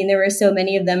too. I mean, there were so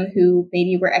many of them who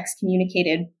maybe were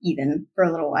excommunicated even for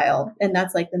a little while. And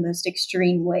that's like the most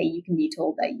extreme way you can be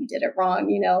told that you did it wrong,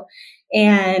 you know?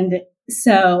 And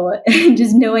so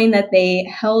just knowing that they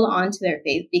held on to their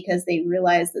faith because they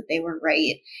realized that they were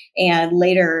right. And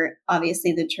later,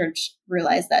 obviously, the church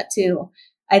realized that too.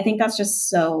 I think that's just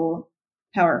so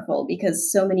powerful because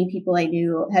so many people I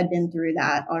knew had been through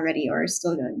that already or are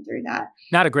still going through that.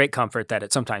 Not a great comfort that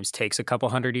it sometimes takes a couple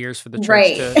hundred years for the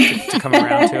church to come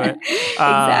around to it.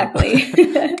 Exactly.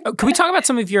 Can we talk about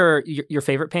some of your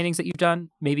favorite paintings that you've done?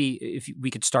 Maybe if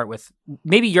we could start with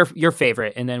maybe your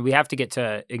favorite, and then we have to get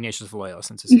to Ignatius of Loyola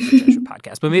since this is a Jesuit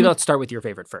podcast. But maybe let's start with your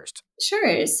favorite first.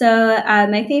 Sure. So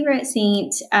my favorite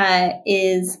saint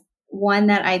is one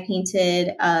that I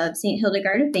painted of St.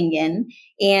 Hildegard of Bingen.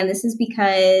 And this is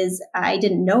because I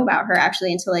didn't know about her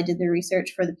actually until I did the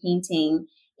research for the painting.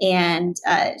 And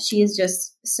she is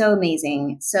just so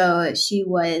amazing. So she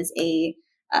was a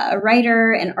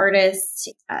writer, an artist.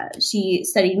 She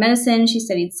studied medicine. She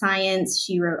studied science.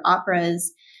 She wrote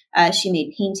operas. She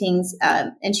made paintings.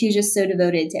 And she was just so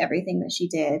devoted to everything that she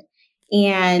did.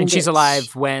 And she's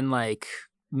alive when like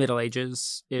Middle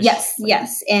Ages? Yes.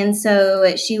 And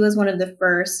so she was one of the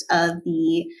first of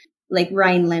the like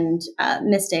Rhineland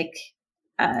mystic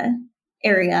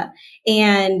area.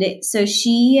 And so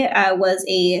she was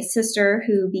a sister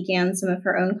who began some of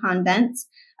her own convents.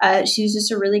 She was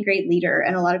just a really great leader,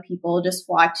 and a lot of people just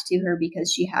flocked to her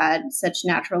because she had such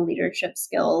natural leadership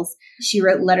skills. She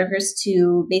wrote letters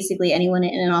to basically anyone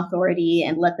in authority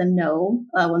and let them know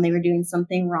when they were doing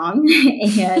something wrong.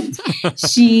 And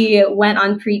she went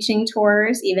on preaching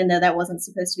tours, even though that wasn't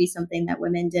supposed to be something that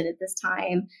women did at this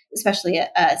time, especially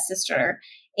a sister.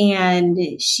 And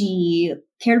she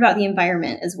cared about the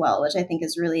environment as well, which I think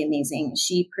is really amazing.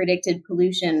 She predicted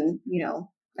pollution,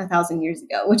 1,000 years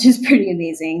ago, which is pretty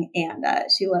amazing. And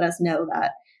she let us know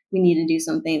that we need to do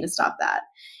something to stop that.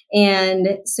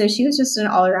 And so she was just an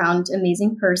all around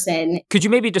amazing person. Could you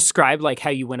maybe describe like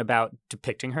how you went about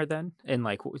depicting her then? And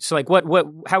like, so like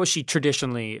how was she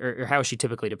traditionally or how is she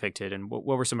typically depicted? And what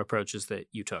were some approaches that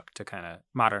you took to kind of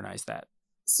modernize that?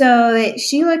 So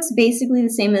she looks basically the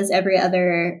same as every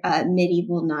other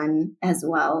medieval nun as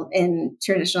well in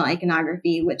traditional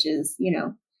iconography, which is,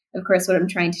 of course, what I'm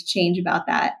trying to change about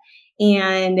that.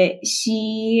 And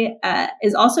she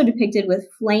is also depicted with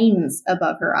flames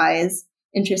above her eyes,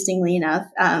 interestingly enough,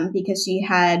 because she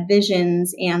had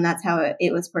visions, and that's how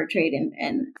it was portrayed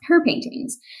in her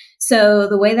paintings. So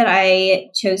the way that I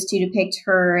chose to depict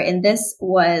her in this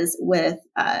was with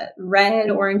red,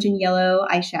 orange, and yellow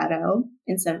eyeshadow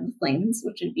instead of the flames,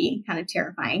 which would be kind of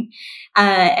terrifying.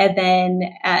 And then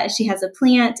she has a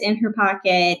plant in her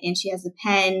pocket, and she has a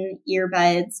pen,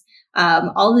 earbuds,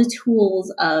 all the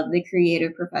tools of the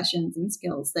creative professions and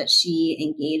skills that she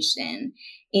engaged in.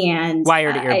 And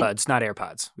wired earbuds, not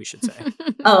AirPods, we should say.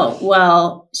 Oh,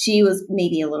 well, she was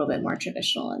maybe a little bit more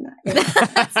traditional in that.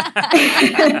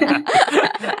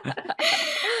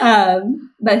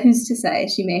 But who's to say?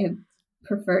 She may have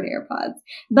preferred AirPods.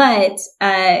 But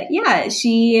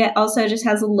she also just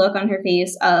has a look on her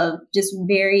face of just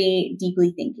very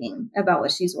deeply thinking about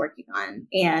what she's working on.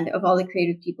 And of all the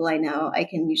creative people I know, I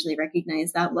can usually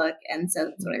recognize that look. And so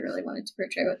that's what I really wanted to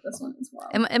portray with this one as well.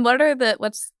 And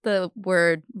what's the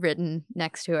word written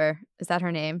next to her? Is that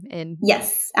her name?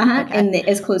 Yes. Okay. And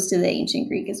as close to the ancient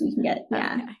Greek as we can get.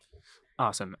 Yeah. Okay.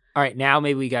 Awesome. All right, now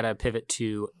maybe we got to pivot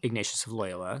to Ignatius of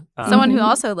Loyola. Someone who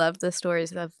also loved the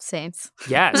stories of saints.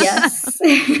 Yes.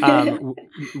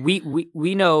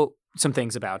 We know some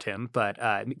things about him, but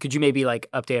could you maybe like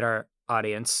update our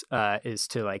audience as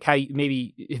to like how have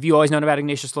you always known about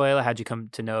Ignatius Loyola? How'd you come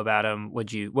to know about him?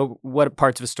 What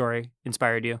parts of his story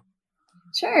inspired you?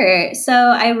 Sure. So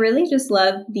I really just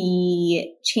love the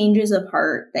changes of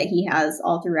heart that he has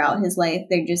all throughout his life.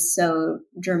 They're just so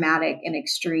dramatic and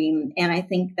extreme. And I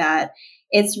think that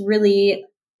it's really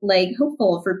like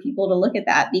hopeful for people to look at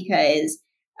that because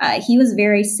he was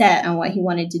very set on what he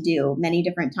wanted to do many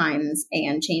different times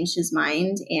and changed his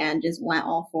mind and just went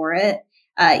all for it.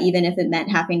 Even if it meant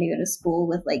having to go to school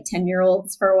with like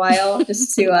 10-year-olds for a while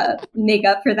just to make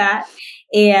up for that.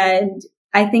 And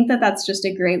I think that that's just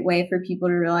a great way for people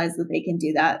to realize that they can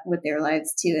do that with their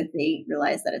lives too, if they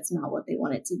realize that it's not what they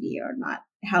want it to be or not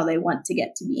how they want to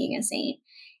get to being a saint.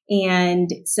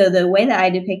 And so the way that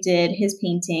I depicted his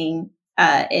painting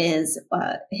is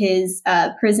his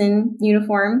prison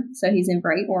uniform. So he's in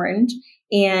bright orange,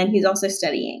 and he's also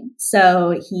studying.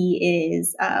 So he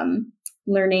is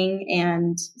learning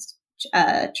and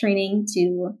training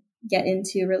to get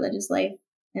into religious life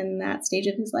in that stage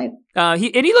of his life.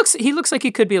 He looks like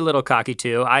he could be a little cocky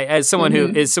too. As someone who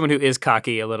is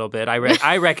cocky a little bit,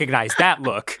 I recognize that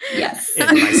look. Yes. In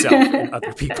myself and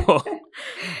other people.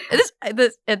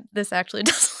 This actually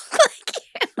does look like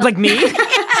you. Like me?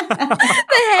 The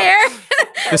hair.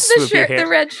 The shirt, hair. The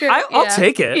red shirt. I'll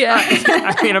take it. Yeah.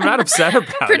 I mean, I'm not upset about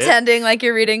Pretending like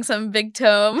you're reading some big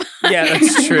tome. Yeah,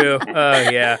 that's true. Oh,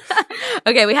 yeah.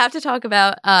 Okay, we have to talk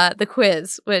about the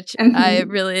quiz, which I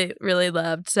really, really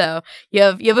loved. So you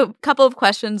have a couple of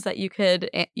questions that you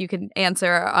can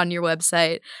answer on your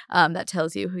website that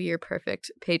tells you who your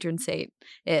perfect patron saint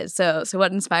is. So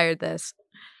what inspired this?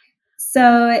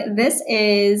 So this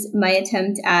is my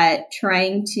attempt at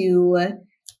trying to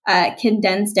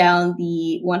condense down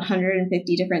the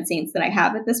 150 different saints that I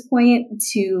have at this point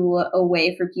to a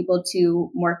way for people to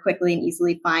more quickly and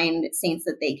easily find saints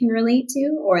that they can relate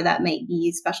to or that might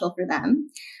be special for them.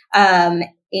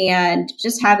 And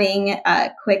just having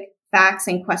quick facts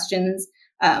and questions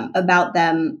about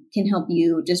them can help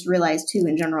you just realize too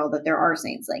in general that there are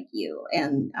saints like you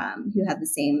and who have the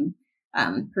same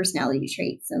personality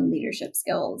traits and leadership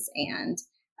skills, and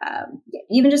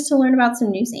even just to learn about some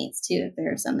new saints too, if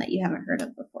there are some that you haven't heard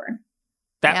of before.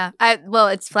 Well,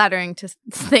 it's flattering to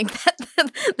think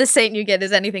that the saint you get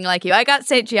is anything like you. I got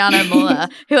Saint Gianna Molla,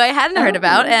 who I hadn't heard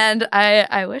about, and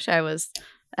I wish I was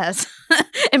as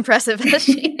impressive as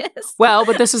she is. Well,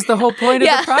 but this is the whole point of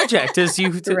the project: is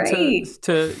you right.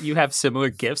 you have similar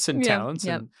gifts and talents.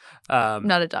 Yeah. And I'm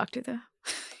not a doctor though.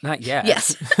 Not yet.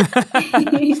 Yes.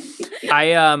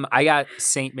 I got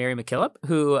Saint Mary MacKillop,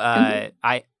 who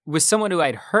I was someone who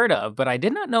I'd heard of, but I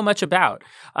did not know much about.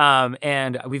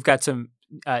 And we've got some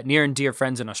near and dear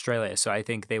friends in Australia, so I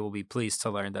think they will be pleased to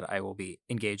learn that I will be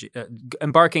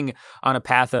embarking on a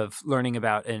path of learning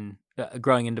about and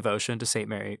growing in devotion to Saint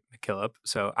Mary MacKillop.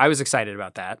 So I was excited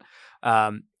about that.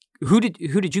 Who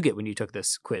did you get when you took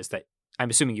this quiz? That I'm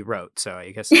assuming you wrote. So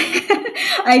I guess.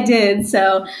 I did.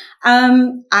 So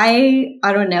I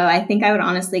don't know. I think I would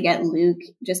honestly get Luke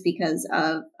just because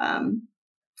of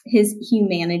his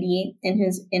humanity in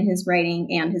his writing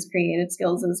and his creative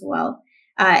skills as well.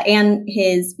 And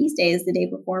his feast day is the day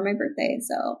before my birthday.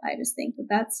 So I just think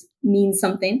that means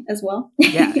something as well.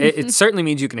 Yeah, it certainly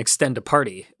means you can extend a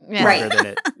party. Yeah.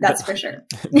 Right. That's for sure.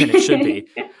 Than it should be.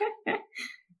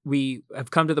 We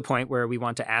have come to the point where we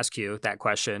want to ask you that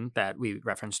question that we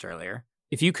referenced earlier.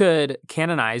 If you could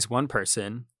canonize one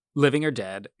person, living or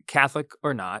dead, Catholic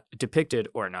or not, depicted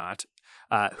or not,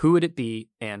 who would it be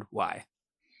and why?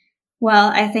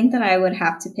 Well, I think that I would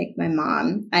have to pick my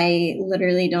mom. I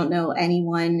literally don't know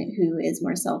anyone who is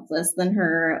more selfless than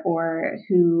her or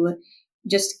who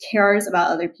just cares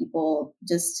about other people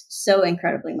just so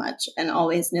incredibly much and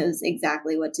always knows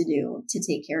exactly what to do to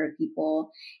take care of people.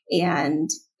 And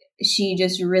she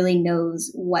just really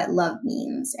knows what love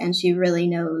means. And she really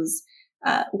knows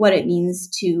what it means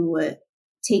to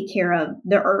take care of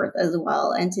the earth as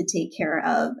well and to take care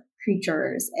of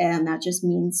creatures. And that just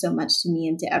means so much to me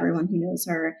and to everyone who knows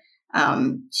her.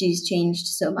 She's changed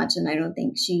so much and I don't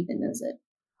think she even knows it.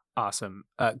 Awesome.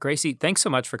 Gracie, thanks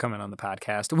so much for coming on the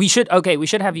podcast. We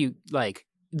should have you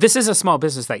this is a small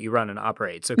business that you run and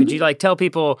operate. So could you tell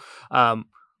people how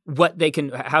they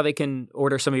can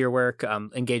order some of your work,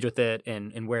 engage with it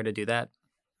and where to do that?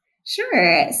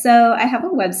 Sure. So I have a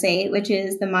website, which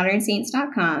is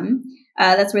themodernsaints.com.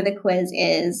 That's where the quiz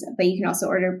is, but you can also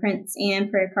order prints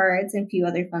and prayer cards and a few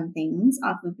other fun things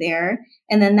off of there.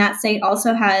 And then that site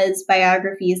also has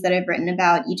biographies that I've written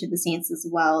about each of the saints as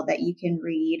well that you can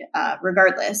read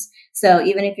regardless. So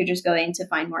even if you're just going to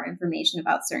find more information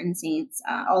about certain saints,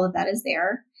 all of that is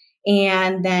there.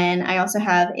 And then I also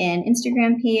have an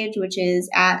Instagram page, which is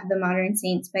at The Modern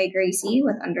Saints by Gracie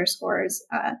with underscores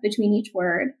between each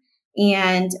word.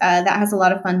 And that has a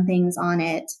lot of fun things on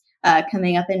it.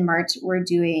 coming up in March, we're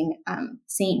doing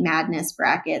Saint Madness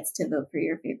brackets to vote for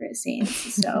your favorite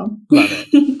saints. So love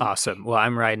it. Awesome. Well,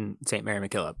 I'm riding St. Mary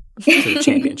MacKillop to the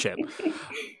championship.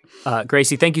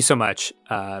 Gracie, thank you so much.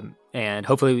 And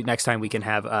hopefully next time we can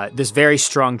have this very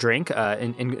strong drink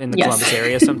in the Columbus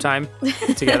area sometime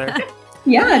together.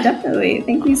 Yeah, definitely.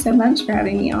 Thank you so much for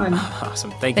having me on.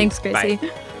 Awesome. Thank Thanks, you. Gracie.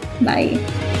 Bye.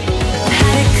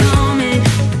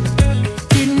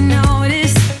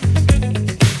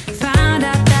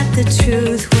 The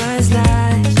truth was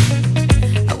lies.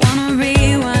 I wanna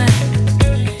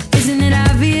rewind. Isn't it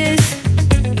obvious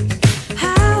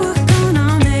how we're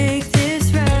gonna make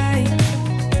this right?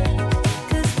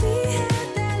 'Cause we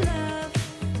had that love,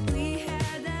 we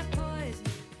had that poison,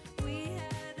 we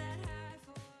had that high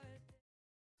for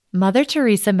Mother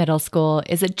Teresa Middle School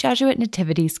is a Jesuit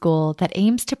nativity school that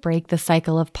aims to break the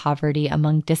cycle of poverty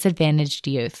among disadvantaged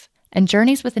youth and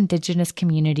journeys with Indigenous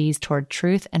communities toward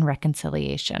truth and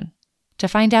reconciliation. To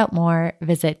find out more,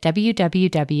 visit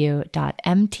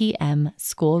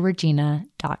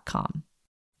www.mtmschoolregina.com.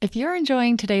 If you're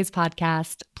enjoying today's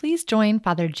podcast, please join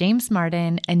Father James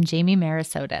Martin and Jamie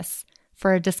Marasotis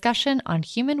for a discussion on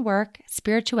human work,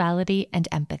 spirituality, and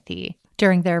empathy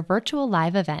during their virtual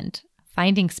live event,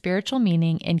 Finding Spiritual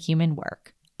Meaning in Human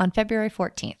Work, on February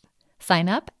 14th. Sign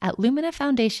up at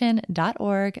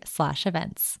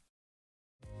luminafoundation.org/events.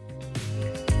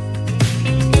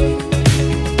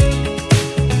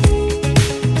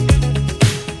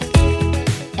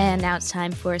 And now it's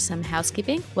time for some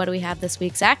housekeeping. What do we have this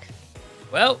week, Zach?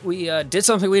 Well, we did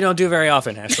something we don't do very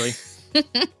often, Ashley,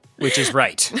 which is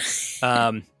write.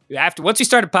 Once we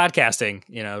started podcasting,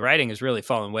 writing has really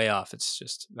fallen way off. It's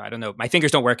just, I don't know. My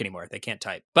fingers don't work anymore. They can't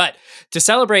type. But to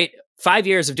celebrate 5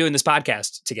 years of doing this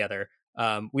podcast together,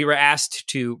 we were asked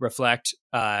to reflect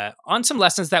on some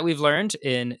lessons that we've learned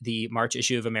in the March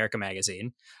issue of America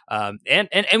Magazine.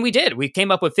 And we did. We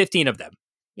came up with 15 of them.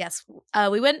 Yes,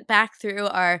 we went back through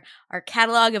our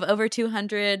catalog of over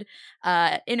 200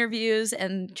 interviews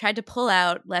and tried to pull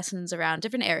out lessons around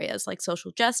different areas like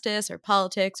social justice or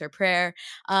politics or prayer.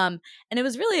 And it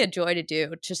was really a joy to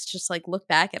do, just like look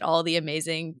back at all the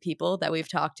amazing people that we've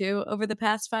talked to over the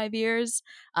past 5 years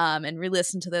and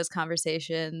re-listen to those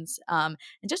conversations and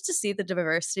just to see the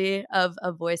diversity of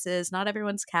voices. Not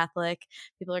everyone's Catholic.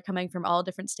 People are coming from all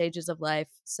different stages of life.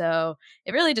 So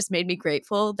it really just made me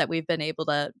grateful that we've been able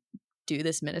to do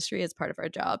this ministry as part of our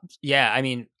job. Yeah, I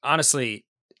mean, honestly,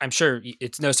 I'm sure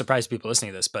it's no surprise to people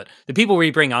listening to this, but the people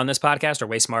we bring on this podcast are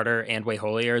way smarter and way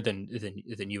holier than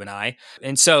you and I.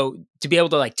 And so to be able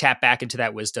to like tap back into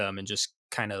that wisdom and just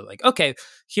kind of like, okay,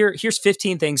 here's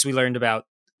 15 things we learned about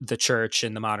the church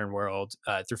and the modern world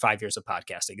through 5 years of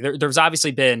podcasting. There's obviously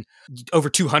been over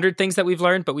 200 things that we've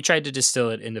learned, but we tried to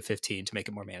distill it into 15 to make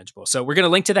it more manageable. So we're going to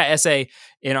link to that essay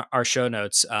in our show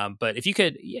notes. But if you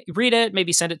could read it,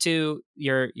 maybe send it to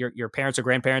your parents or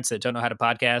grandparents that don't know how to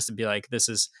podcast and be like, this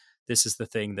is the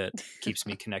thing that keeps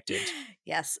me connected.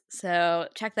 Yes. So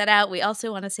check that out. We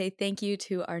also want to say thank you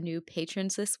to our new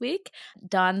patrons this week,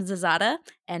 Don Zazada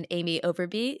and Amy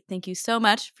Overby. Thank you so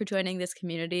much for joining this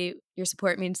community. Your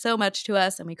support means so much to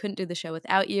us, and we couldn't do the show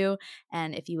without you.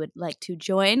 And if you would like to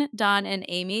join Don and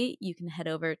Amy, you can head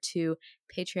over to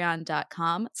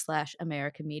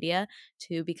patreon.com/AmericaMedia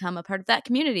to become a part of that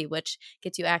community, which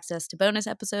gets you access to bonus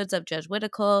episodes of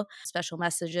Jesuitical, special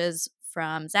messages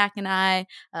from Zach and I,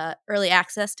 early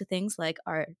access to things like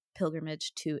our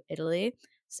pilgrimage to Italy.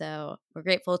 So we're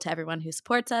grateful to everyone who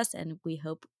supports us, and we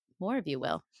hope more of you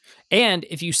will. And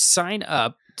if you sign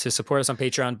up to support us on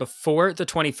Patreon before the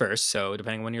 21st, so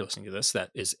depending on when you're listening to this, that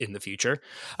is in the future,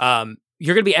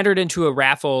 you're going to be entered into a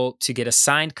raffle to get a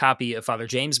signed copy of Father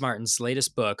James Martin's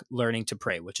latest book, Learning to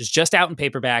Pray, which is just out in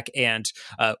paperback. And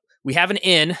we have an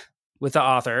in with the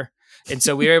author. And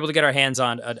so we were able to get our hands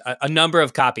on a number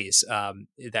of copies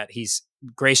that he's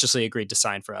graciously agreed to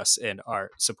sign for us and our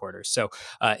supporters. So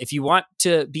if you want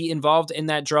to be involved in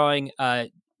that drawing,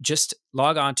 just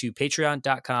log on to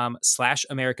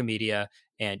patreon.com/AmericaMedia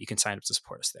and you can sign up to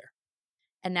support us there.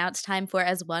 And now it's time for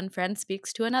As One Friend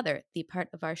Speaks to Another, the part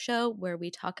of our show where we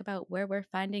talk about where we're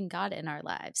finding God in our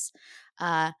lives.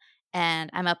 And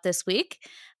I'm up this week.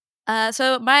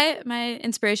 So my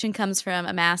inspiration comes from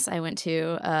a mass I went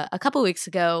to a couple weeks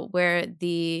ago, where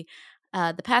the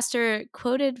pastor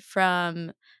quoted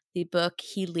from the book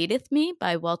 "He Leadeth Me"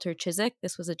 by Walter Chiswick.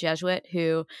 This was a Jesuit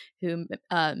who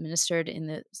ministered in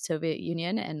the Soviet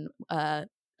Union and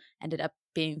ended up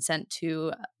being sent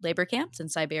to labor camps in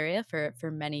Siberia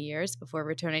for many years before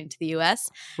returning to the U.S.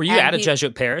 Were you at a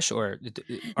Jesuit parish, or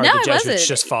are the Jesuits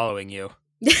just following you?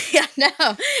 Yeah,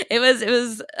 no, it was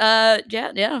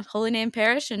Holy Name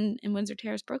Parish in Windsor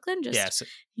Terrace, Brooklyn.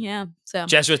 So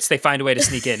Jesuits, they find a way to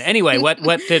sneak in. Anyway, what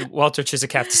did Walter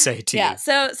Chiswick have to say to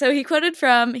you? So he quoted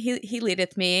from He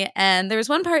Leadeth Me, and there was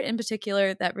one part in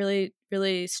particular that really,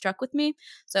 really struck with me.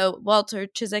 So Walter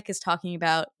Chiswick is talking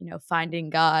about,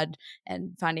 finding God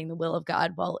and finding the will of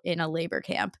God while in a labor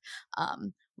camp,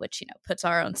 which, puts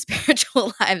our own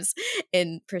spiritual lives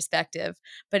in perspective.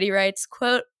 But he writes,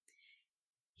 quote,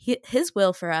 His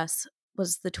will for us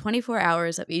was the 24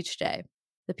 hours of each day,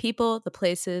 the people, the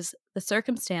places, the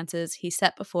circumstances he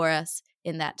set before us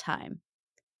in that time.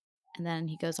 And then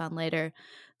he goes on later,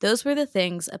 those were the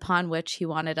things upon which he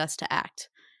wanted us to act,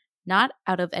 not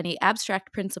out of any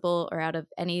abstract principle or out of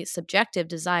any subjective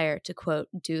desire to, quote,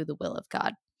 do the will of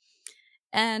God.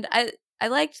 And I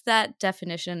liked that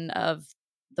definition of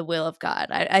the will of God.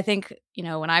 I think,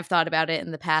 when I've thought about it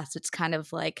in the past, it's kind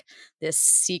of like this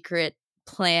secret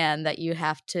plan that you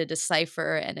have to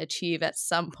decipher and achieve at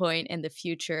some point in the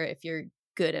future if you're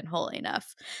good and holy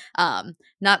enough.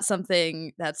 Not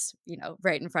something that's,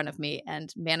 right in front of me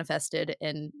and manifested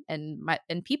in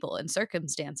people and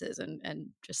circumstances and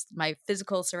just my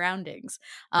physical surroundings.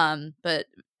 But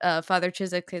Father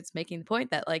Chiswick is making the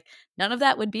point that none of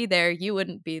that would be there. You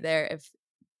wouldn't be there if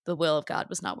the will of God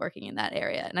was not working in that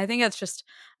area. And I think that's just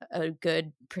a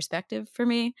good perspective for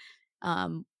me.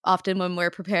 Often when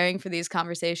we're preparing for these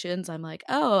conversations, I'm like,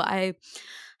 I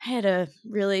had a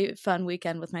really fun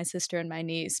weekend with my sister and my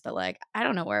niece, but I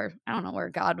don't know where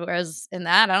God was in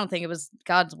that. I don't think it was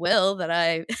God's will that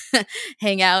I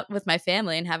hang out with my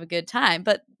family and have a good time.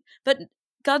 But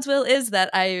God's will is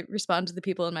that I respond to the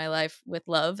people in my life with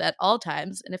love at all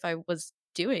times. And if I was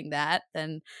doing that,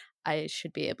 then I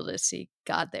should be able to see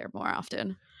God there more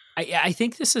often. I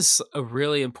think this is a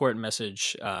really important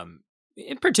message,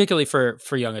 particularly for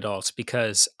young adults,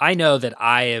 because I know that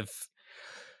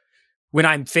when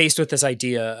I'm faced with this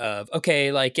idea of,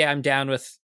 okay, I'm down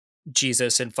with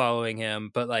Jesus and following him,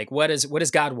 but what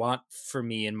does God want for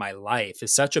me in my life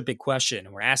is such a big question.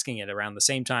 And we're asking it around the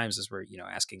same times as we're,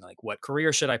 asking what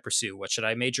career should I pursue? What should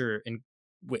I major in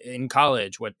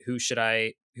college? Who should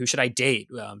I date?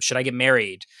 Should I get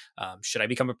married? Should I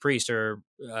become a priest or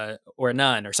a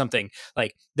nun or something?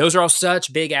 Those are all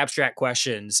such big abstract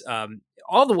questions.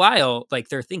 All the while,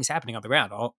 there are things happening on the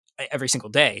ground every single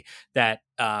day that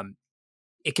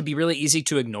it can be really easy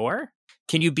to ignore.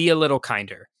 Can you be a little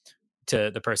kinder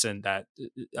to the person that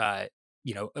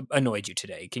annoyed you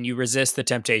today? Can you resist the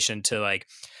temptation to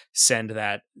send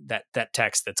that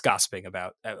text that's gossiping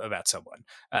about someone?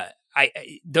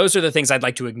 Those are the things I'd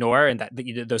like to ignore, and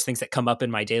those things that come up in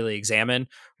my daily examine,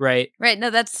 right? Right. No,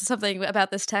 that's something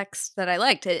about this text that I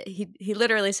liked. He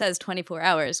literally says 24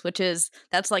 hours,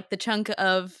 that's the chunk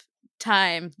of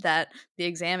time that the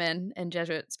examine and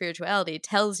Jesuit spirituality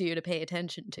tells you to pay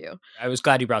attention to. I was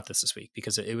glad you brought this week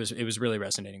because it was really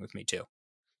resonating with me too.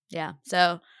 Yeah.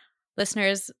 So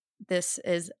listeners, this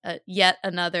is yet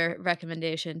another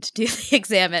recommendation to do the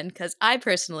examine, because I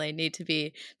personally need to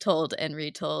be told and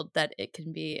retold that it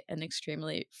can be an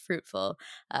extremely fruitful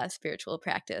spiritual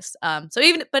practice.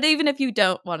 Even if you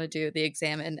don't want to do the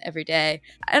examine every day,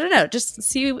 I don't know, just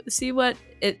see what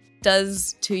it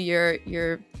does to your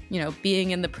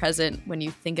being in the present when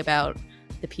you think about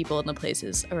the people and the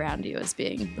places around you as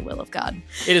being the will of God.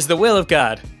 It is the will of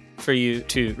God for you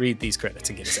to read these credits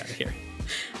and get us out of here.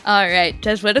 All right.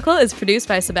 Jesuitical is produced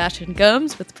by Sebastian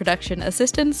Gomes with production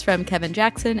assistance from Kevin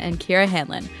Jackson and Kira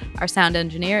Hanlon. Our sound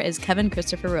engineer is Kevin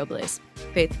Christopher Robles.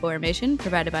 Faith formation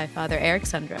provided by Father Eric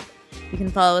Sundrup. You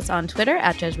can follow us on Twitter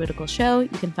at Jesuitical Show. You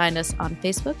can find us on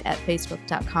Facebook at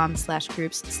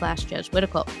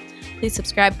facebook.com/groups/Jesuitical. Please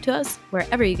subscribe to us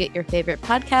wherever you get your favorite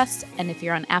podcasts. And if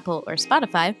you're on Apple or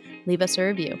Spotify, leave us a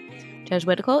review.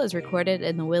 Jesuitical is recorded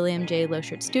in the William J.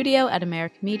 Loschert Studio at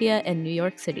America Media in New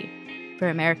York City. For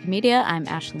America Media, I'm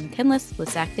Ashley McKinless with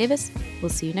Zach Davis. We'll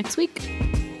see you next week.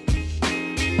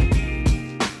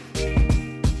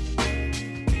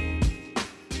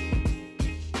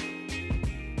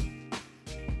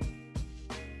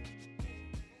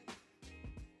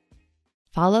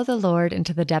 Follow the Lord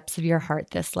into the depths of your heart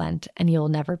this Lent, and you'll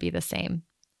never be the same.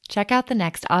 Check out the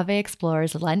next Ave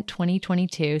Explores Lent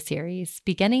 2022 series,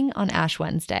 beginning on Ash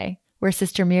Wednesday, where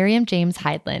Sister Miriam James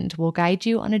Heidland will guide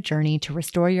you on a journey to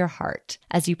restore your heart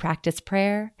as you practice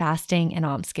prayer, fasting, and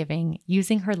almsgiving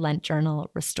using her Lent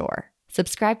journal, Restore.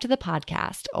 Subscribe to the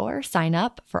podcast or sign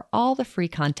up for all the free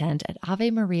content at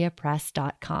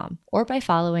AveMariaPress.com or by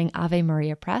following Ave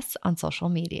Maria Press on social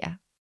media.